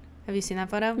 Have you seen that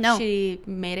photo? No. She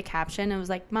made a caption. It was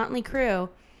like Motley Crue,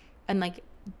 and like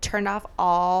turned off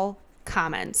all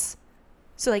comments,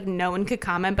 so like no one could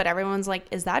comment. But everyone's like,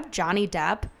 "Is that Johnny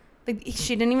Depp?" Like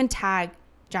she didn't even tag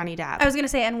Johnny Depp. I was gonna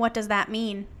say, and what does that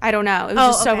mean? I don't know. It was Oh,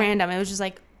 just so okay. random. It was just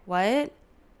like, what?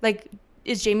 Like,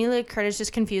 is Jamie Lee Curtis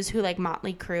just confused who like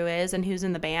Motley Crue is and who's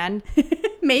in the band?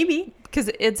 Maybe. Because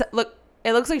it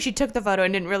looks like she took the photo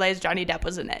and didn't realize Johnny Depp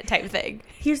was in it, type thing.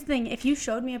 Here's the thing: if you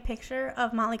showed me a picture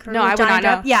of Motley Crue, No, with I would Johnny not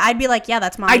Depp, know. yeah, I'd be like, yeah,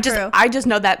 that's Motley Crue. I just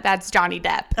know that that's Johnny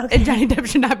Depp, Okay. and Johnny Depp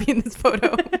should not be in this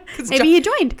photo. 'Cause Maybe he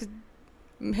joined.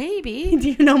 maybe. Do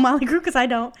you know Motley Crue? Because I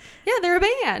don't. Yeah, they're a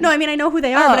band. No, I mean I know who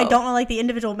they are, but I Oh. don't know like the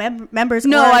individual members.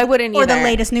 No, or, I wouldn't Or the either.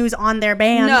 latest news on their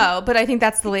band. No, but I think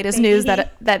that's the latest news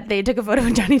that they took a photo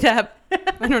of Johnny Depp.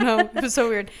 I don't know. It was so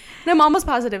weird. And I'm almost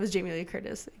positive it was Jamie Lee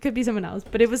Curtis. It could be someone else,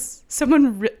 but it was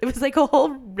someone. It was like a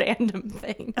whole random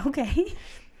thing. Okay.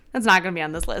 That's not going to be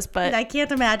on this list, but I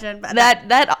can't imagine. But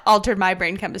that altered my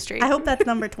brain chemistry. I hope that's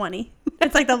number 20.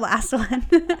 It's like the last one.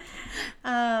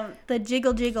 The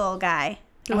Jiggle Jiggle guy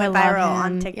who Oh, went I love viral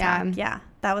on him. TikTok. Yeah. Yeah,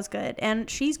 that was good. And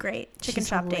she's great. Chicken She's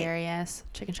Shop Date. hilarious.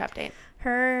 Chicken Shop Date.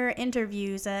 Her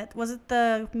interviews at, was it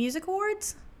the Music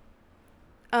Awards?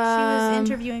 She was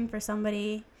interviewing for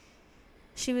somebody.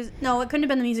 No, it couldn't have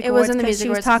been the Music It Awards. wasn't the 'cause Music she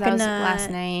was Awards 'cause talking that was to last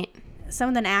night. some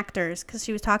of the actors because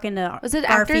she was talking to Was it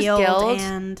Actors Garfield Guild?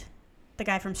 and the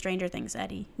guy from Stranger Things,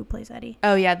 Eddie, who plays Eddie.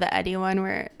 Oh yeah, the Eddie one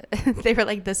where they were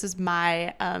like, "This is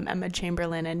my Emma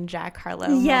Chamberlain and Jack Harlow."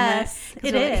 Yes, moment.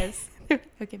 'Cause it we're like- is.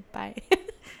 okay, bye.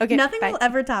 Okay, Nothing bye. will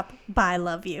ever top "Bye,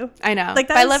 love you." I know. Like,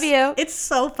 I love you. It's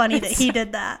so funny that he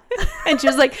did that. And she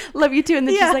was like, love you too. And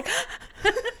then Yeah. she's like,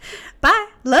 Bye,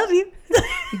 love you.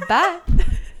 bye.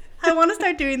 I want to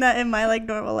start doing that in my like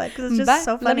normal life because it's just Bye.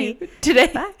 so Love funny. you.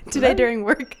 Today Bye. today Love you. during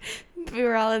work, we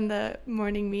were all in the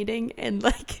morning meeting and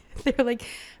like they were like,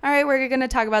 all right, we're gonna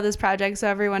talk about this project. So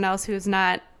everyone else who's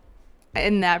not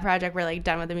in that project, we're like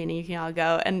done with the meeting. You can all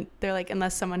go. And they're like,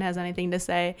 unless someone has anything to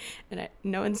say, and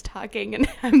no one's talking, and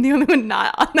I'm the only one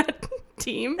not on that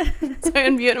team. So I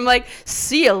unmute. And I'm like,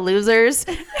 see ya, losers.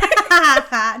 Did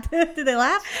they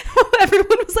laugh?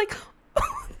 Everyone was like,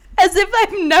 as if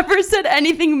I've never said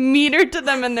anything meaner to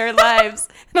them in their lives.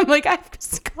 And I'm like, I've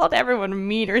just called everyone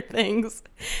meaner things.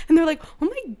 And they're like, oh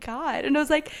my God. And I was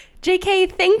like,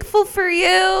 JK, thankful for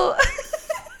you.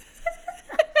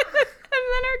 And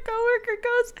then our coworker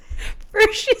goes,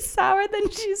 first she's sour, then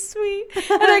she's sweet.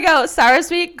 And I go, sour,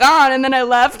 sweet, gone. And then I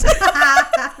left.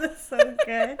 That's so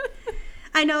good.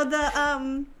 I know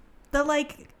the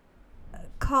like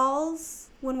calls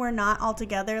when we're not all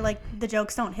together, like the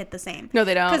jokes don't hit the same. No,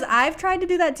 they don't. Because I've tried to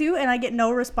do that too, and I get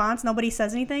no response. Nobody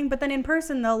says anything. But then in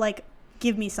person, they'll like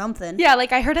give me something. Yeah,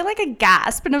 like I heard it like a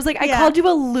gasp. And I was like, I Yeah. called you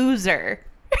a loser.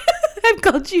 I've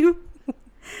called you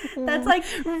That's like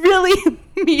really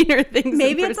meaner things.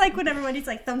 maybe in it's person. like when everybody's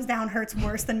like thumbs down hurts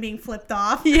worse than being flipped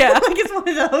off. Yeah. Like it's one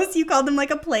of those. You called them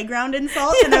like a playground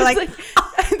insult, and they're I was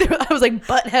like, I was like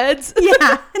butt heads.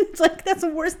 yeah. And it's like that's the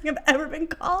worst thing I've ever been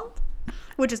called,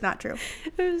 which is not true.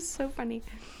 It was so funny.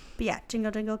 But yeah,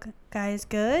 Jingle Jingle Guy is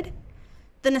good.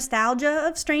 The nostalgia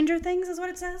of Stranger Things is what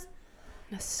it says.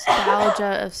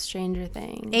 Nostalgia of Stranger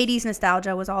Things. 80s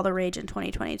nostalgia was all the rage in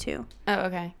 2022. Oh,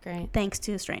 okay, great. Thanks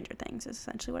to Stranger Things is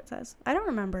essentially what it says. I don't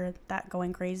remember that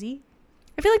going crazy.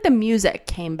 I feel like the music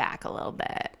came back a little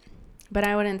bit, but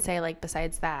I wouldn't say like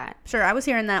besides that Sure, I was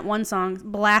hearing that one song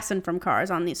blasting from cars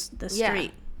on the Yeah.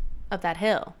 street. of that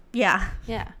hill. Yeah.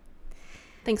 Yeah.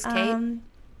 Thanks, Kate.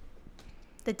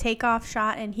 The takeoff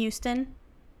shot in Houston.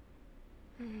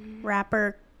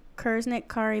 Rapper Kurznik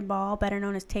Kari Ball, better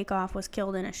known as Takeoff, was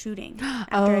killed in a shooting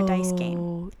after a dice game.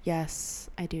 Oh, yes,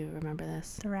 I do remember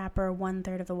this. The rapper,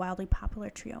 1/3 of the wildly popular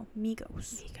trio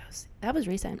Migos. Migos. That was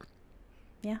recent.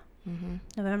 Yeah, Mm-hmm.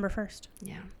 November 1st.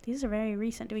 Yeah. These are very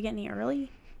recent. Do we get any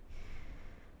early?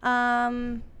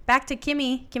 Back to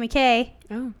Kimmy K.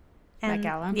 Oh, Met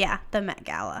Gala. Yeah, the Met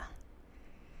Gala.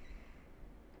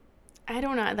 I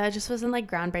don't know. That just wasn't like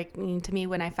groundbreaking to me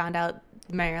when I found out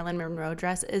Marilyn Monroe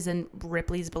dress is in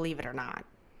Ripley's Believe It or Not.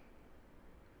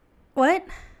 What?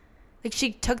 Like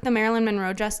she took the Marilyn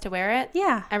Monroe dress to wear it.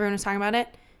 Yeah. Everyone was talking about it.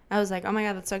 I was like, oh my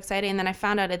God, that's so exciting. And then I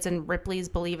found out it's in Ripley's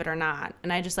Believe It or Not.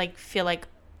 And I just like feel like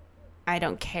I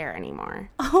don't care anymore.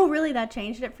 Oh, really? That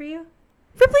changed it for you?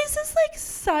 Ripley's is like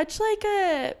such like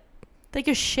a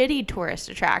shitty tourist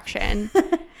attraction.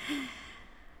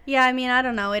 Yeah, I mean, I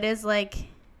don't know. It is like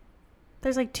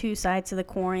there's like two sides to the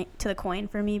coin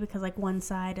for me, because like one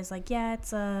side is like, yeah,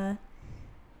 it's a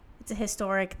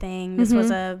historic thing. This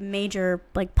was a major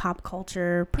like pop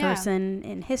culture person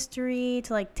in history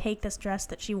to like take this dress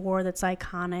that she wore that's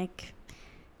iconic,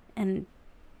 and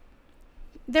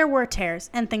there were tears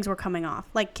and things were coming off.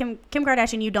 Like Kim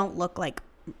Kardashian, you don't look like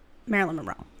Marilyn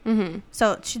Monroe. Mm-hmm.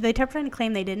 So they kept trying to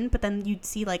claim they didn't, but then you'd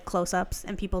see like close-ups,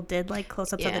 and people did like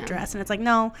close-ups of the dress, and it's like,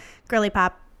 no, girly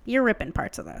pop, you're ripping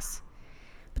parts of this.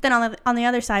 But then on the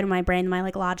other side of my brain, my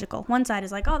like logical one side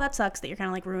is like, oh, that sucks that you're kind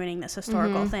of like ruining this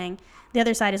historical thing. The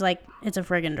other side is like, it's a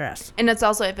friggin' dress. And it's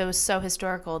also, if it was so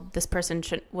historical, this person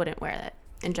wouldn't wear it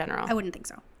in general. I wouldn't think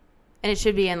so. And it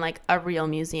should be in like a real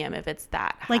museum if it's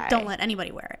that high. Like, don't let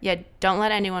anybody wear it. Yeah, don't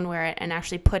let anyone wear it, and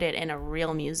actually put it in a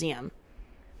real museum.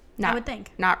 I would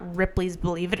think. Not Ripley's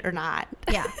Believe It or Not.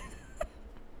 Yeah.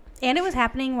 And it was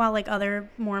happening while like other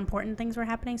more important things were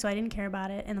happening, so I didn't care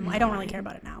about it, and I don't really care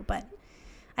about it now, but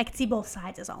I could see both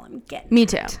sides is all I'm getting. Me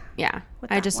too. Yeah.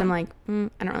 With I that just am like, I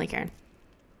don't really care.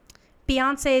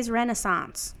 Beyonce's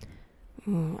Renaissance.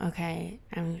 Ooh, okay.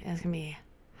 It's going to be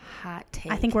a hot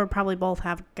take. I think we're probably both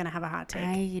gonna have a hot take.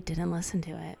 I didn't listen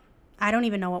to it. I don't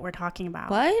even know what we're talking about.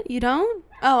 What? You don't?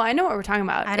 Oh, I know what we're talking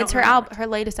about. I don't It's her remember. her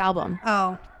latest album.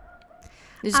 Oh.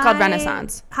 It's called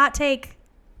Renaissance. Hot take.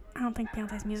 I don't think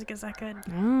Beyonce's music is that good.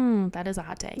 Oh, that is a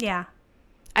hot take. Yeah.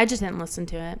 I just didn't listen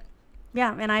to it.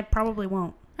 Yeah, and I probably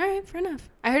won't. All right, fair enough.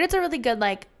 I heard it's a really good,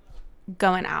 like,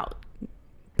 going out,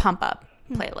 pump up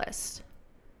playlist.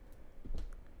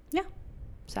 Yeah.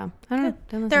 So, I don't know. Didn't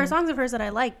listen There to are it. songs of hers that I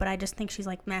like, but I just think she's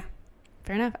like, meh.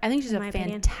 Fair enough. I think she's In a my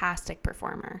opinion. fantastic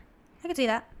performer. I could see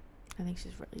that. I think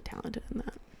she's really talented in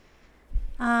that.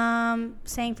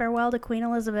 Saying farewell to Queen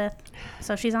Elizabeth.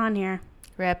 So she's on here.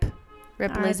 Rip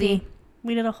R.I.P. Lizzie.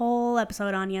 We did a whole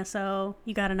episode on you, so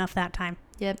you got enough that time.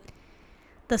 Yep.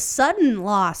 The sudden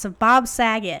loss of Bob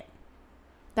Saget.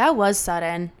 That was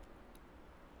sudden.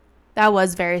 That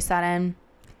was very sudden.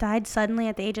 Died suddenly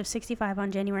at the age of 65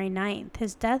 on January 9th.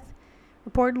 His death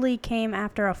reportedly came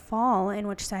after a fall in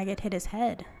which Saget hit his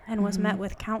head and was met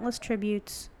with countless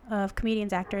tributes of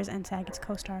comedians, actors, and Saget's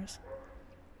co-stars.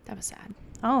 That was sad.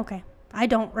 Oh, okay. I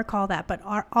don't recall that, but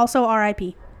also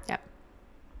R.I.P. Yep.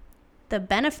 The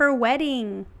Bennifer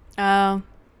wedding. Oh.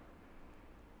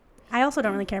 I also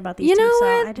don't really care about these You two, know so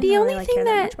what? I didn't The really only like, thing care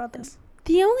that that- much about this.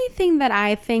 The only thing that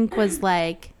I think was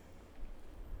like,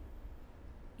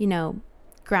 you know,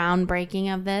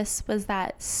 groundbreaking of this was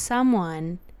that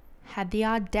someone had the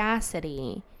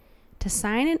audacity to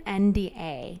sign an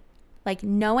NDA. Like,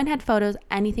 no one had photos,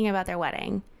 anything about their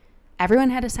wedding. Everyone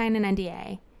had to sign an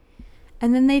NDA.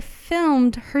 And then they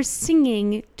filmed her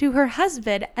singing to her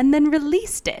husband and then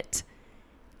released it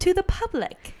to the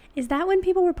public. Is that when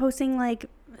people were posting, like,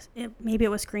 maybe it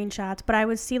was screenshots, but I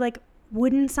would see, like,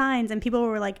 wooden signs, and people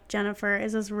were like, Jennifer,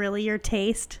 is this really your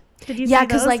taste? Did you see Yeah,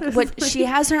 because, those? like, what she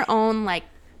has her own, like,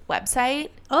 website.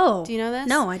 Oh. Do you know this?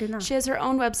 No, I did not. She has her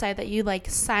own website that you, like,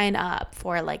 sign up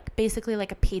for, like, basically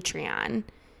like a Patreon.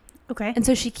 Okay. And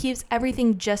so she keeps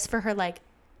everything just for her, like,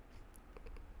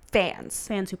 fans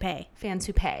Fans who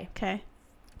pay. Okay.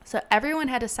 So everyone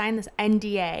had to sign this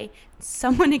NDA.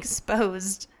 Someone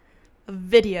exposed a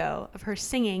video of her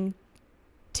singing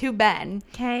to Ben.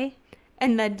 Okay.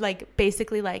 And then, like,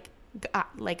 basically, like,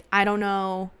 I don't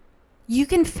know. You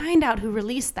can find out who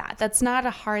released that. That's not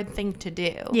a hard thing to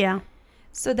do. Yeah.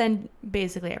 So then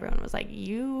basically everyone was like,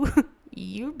 you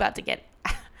about to get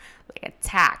like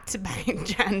attacked by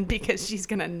Jen because she's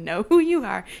going to know who you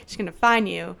are. She's going to find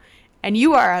you. And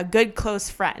you are a good close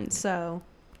friend. So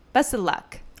best of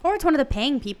luck. Or it's one of the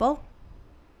paying people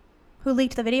who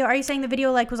leaked the video. Are you saying the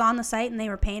video, like, was on the site and they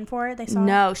were paying for it? They saw it?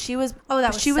 No, she was. Oh,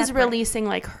 that was she was separate. releasing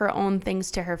like her own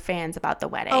things to her fans about the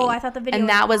wedding. Oh, I thought the video and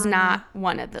that was on not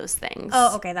one of those things.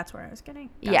 Oh, okay. That's where I was getting.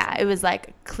 Gotcha. Yeah, it was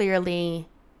like clearly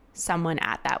someone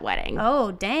at that wedding.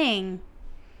 Oh, dang.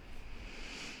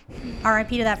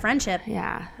 R.I.P. to that friendship.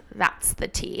 Yeah, that's the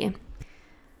tea.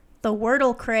 The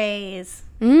Wordle craze.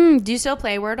 Do you still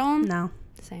play Wordle? No.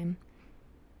 Same.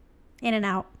 In and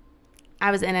out. I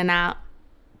was in and out.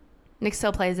 Nick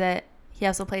still plays it. He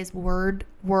also plays World,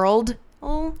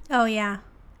 Oh, yeah.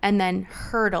 and then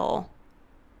Hurdle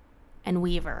and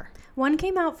Weaver. One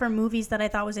came out for movies that I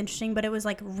thought was interesting, but it was,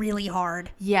 like, really hard.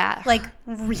 Yeah. Like,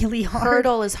 really hard.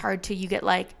 Hurdle is hard too. You get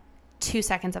like 2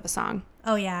 seconds of a song.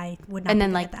 Oh, yeah. I would not And be then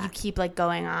good like at that. you keep like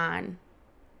going on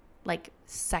like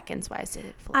seconds wise.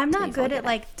 I'm not good at,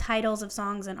 like, titles of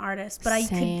songs and artists, but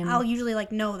Same. I'll usually,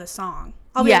 like, know the song.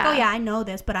 I'll be like, Yeah. oh, yeah, I know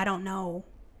this, but I don't know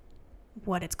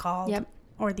what it's called. Yep.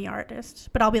 Or the artist.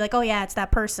 But I'll be like, oh, yeah, it's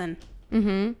that person.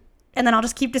 Mm-hmm. And then I'll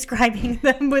just keep describing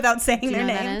them without saying Do you their know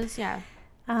name. what that is? Yeah.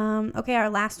 Okay, our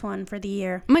last one for the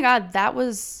year. Oh my God, that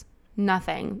was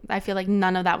nothing. I feel like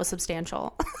none of that was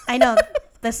substantial. I know.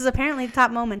 This is apparently the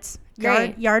top moments.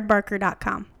 Great.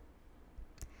 Yardbarker.com.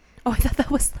 Oh, I thought that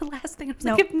was the last thing. I was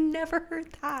Nope. like, I've never heard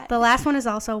that. The last one is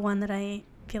also one that I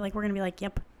feel like we're going to be like,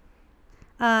 yep.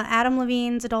 Adam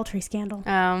Levine's adultery scandal.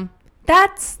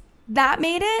 That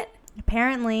made it?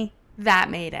 Apparently, That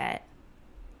made it.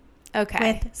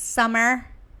 Okay. with Summer.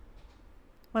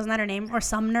 Wasn't that her name? Or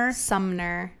Sumner?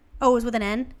 Sumner. Oh, it was with an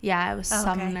N? Yeah, it was Oh,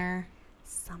 okay. Sumner.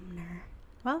 Sumner.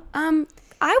 Well,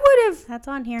 I would have that's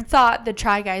on here. thought the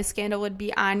Try Guys scandal would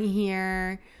be on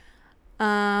here.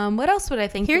 What else would I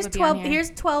think Here's would be on 12. here? Here's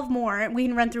 12 more. We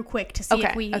can run through quick to see if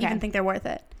Okay, we okay. even think they're worth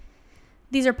it.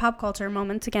 These are pop culture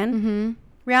moments again.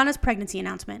 Mm-hmm. Rihanna's pregnancy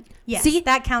announcement. Yes, See,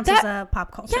 that counts that- as a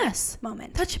pop culture Yes.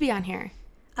 moment. That should be on here.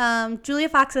 Julia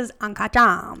Fox's Anka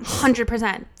Jam.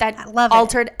 100%. That I love it.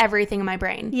 altered everything in my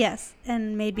brain. Yes,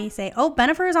 and made me say, oh,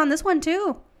 Bennifer is on this one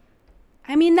too.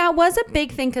 I mean, that was a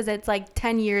big thing because it's like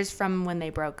 10 years from when they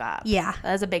broke up. Yeah.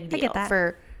 That was a big I deal get that.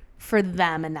 for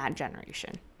them and that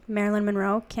generation. Marilyn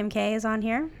Monroe, Kim K is on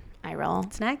here. I roll.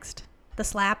 What's next? The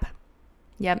Slap.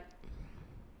 Yep.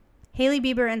 Haley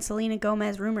Bieber and Selena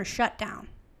Gomez rumor shut down.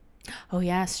 Oh,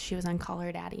 yes. She was on Call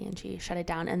Her Daddy and she shut it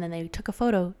down. And then they took a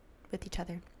photo with each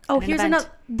other. Oh, at an here's event. another.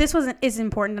 This is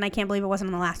important, and I can't believe it wasn't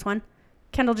on the last one.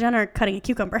 Kendall Jenner cutting a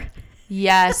cucumber.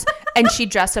 Yes. And she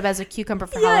dressed up as a cucumber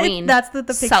for Halloween. that's the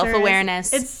picture.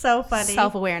 Self-awareness. It's so funny.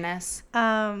 Self-awareness.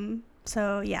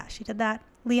 So yeah, she did that.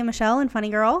 Leah Michelle in Funny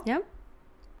Girl. Yep.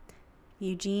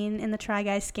 Eugene in the Try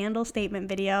Guys scandal statement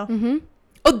video. Mm-hmm.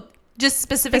 Oh, just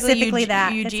specifically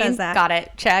that. Eugene. It says that. Got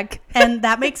it. Check. And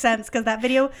that makes sense because that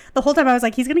video, the whole time I was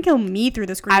like, he's going to kill me through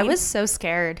the screen. I was so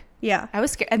scared. Yeah. I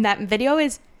was scared. And that video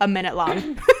is a minute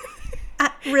long.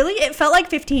 Really? It felt like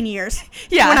 15 years.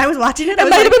 Yeah. When I was watching it, It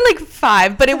might have been like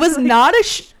 5, but it was not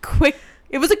a quick.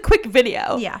 It was a quick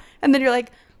video. Yeah. And then you're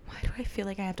like, why do I feel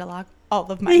like I have to lock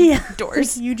all of my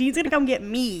doors? Eugene's gonna come get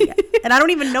me, and I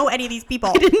don't even know any of these people.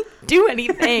 I didn't do I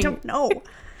anything. don't know.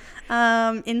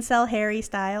 Incel Harry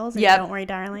Styles and Yep. Don't Worry,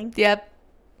 Darling. Yep.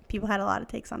 People had a lot of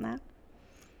takes on that.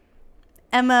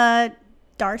 Emma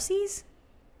Darcy's.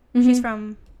 Mm-hmm. She's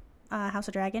from House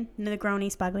of Dragon.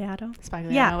 Negroni Spagliato.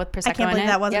 Spagliato with Prosecco I can't believe in it.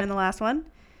 that wasn't Yep. in the last one.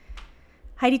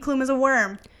 Heidi Klum is a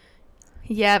worm.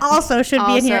 Yep. Also should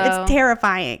be in here. Also- It's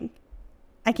terrifying.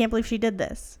 I can't believe she did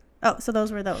this. Oh, so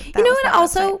those were those. You know what?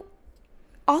 Also,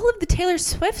 all of the Taylor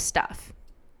Swift stuff.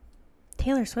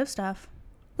 Taylor Swift stuff.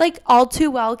 Like All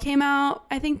Too Well came out,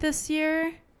 I think, this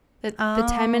year. The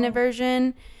 10-minute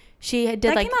version. She did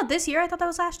That like. came out this year. I thought that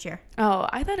was last year. Oh,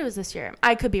 I thought it was this year.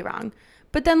 I could be wrong.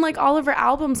 But then like all of her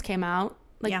albums came out.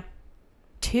 Like Yeah.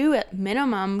 2 at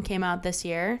minimum came out this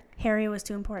year. Harry was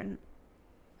too important.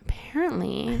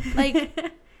 Apparently.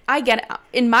 Like I get it.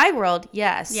 In my world,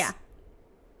 yes. Yeah.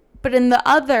 But in the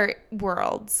other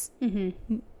worlds,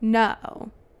 Mm-hmm.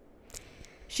 no.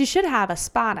 She should have a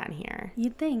spot on here.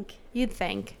 You'd think. You'd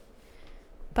think.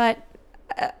 But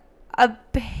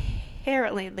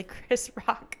apparently the Chris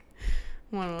Rock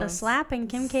one The was slapping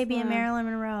Kim KB and slap. Marilyn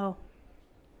Monroe.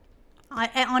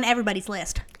 On everybody's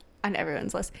list. on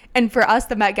everyone's list. And for us,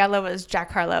 the Met Gala was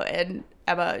Jack Harlow and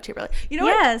Emma Chamberlain. You know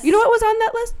Yes. what? You know what was on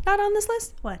that list? Not on this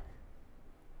list? What?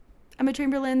 Emma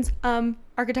Chamberlain's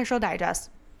Architectural Digest.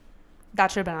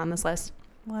 That should have been on this list.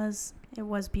 It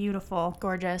was beautiful.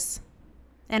 Gorgeous.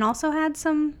 And also had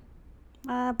some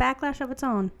backlash of its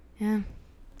own. Yeah.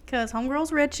 Because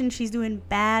Homegirl's rich and she's doing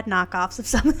bad knockoffs of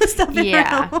some of the stuff in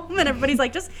Yeah. her home. And everybody's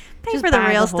like, just pay Just for the buy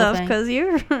real the whole stuff thing. because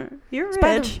you're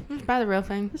Buy rich. buy the real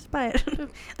thing. Just buy it.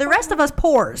 The rest of us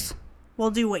poors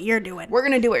will do what you're doing. We're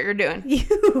going to do what you're doing.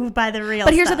 You buy the real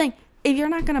But here's stuff. the thing. If you're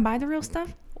not going to buy the real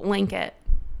stuff, link it.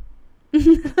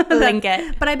 Link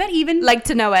it. But I bet even Like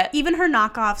to know it. even her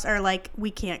knockoffs are like, we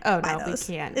can't Oh, buy no, those.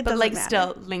 we can't. It But doesn't like matter.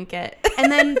 still link it.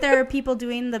 And then there are people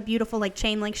doing the beautiful like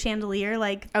chain link chandelier.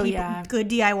 Like Oh, people, yeah. good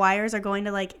DIYers are going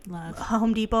to like Love.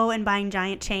 Home Depot and buying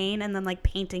giant chain and then like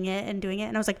painting it and doing it.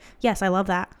 And I was like, yes, I love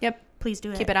that. Yep. Please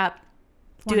do it. Keep it up.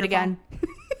 Do Wonderful. it again.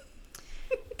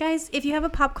 Guys, if you have a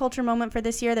pop culture moment for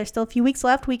this year, there's still a few weeks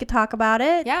left. We could talk about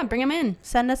it. Yeah, bring them in.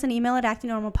 Send us an email at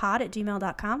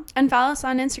actingnormalpod@gmail.com. And follow us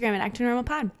on Instagram at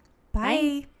ActingNormalPod. Bye.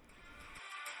 Bye.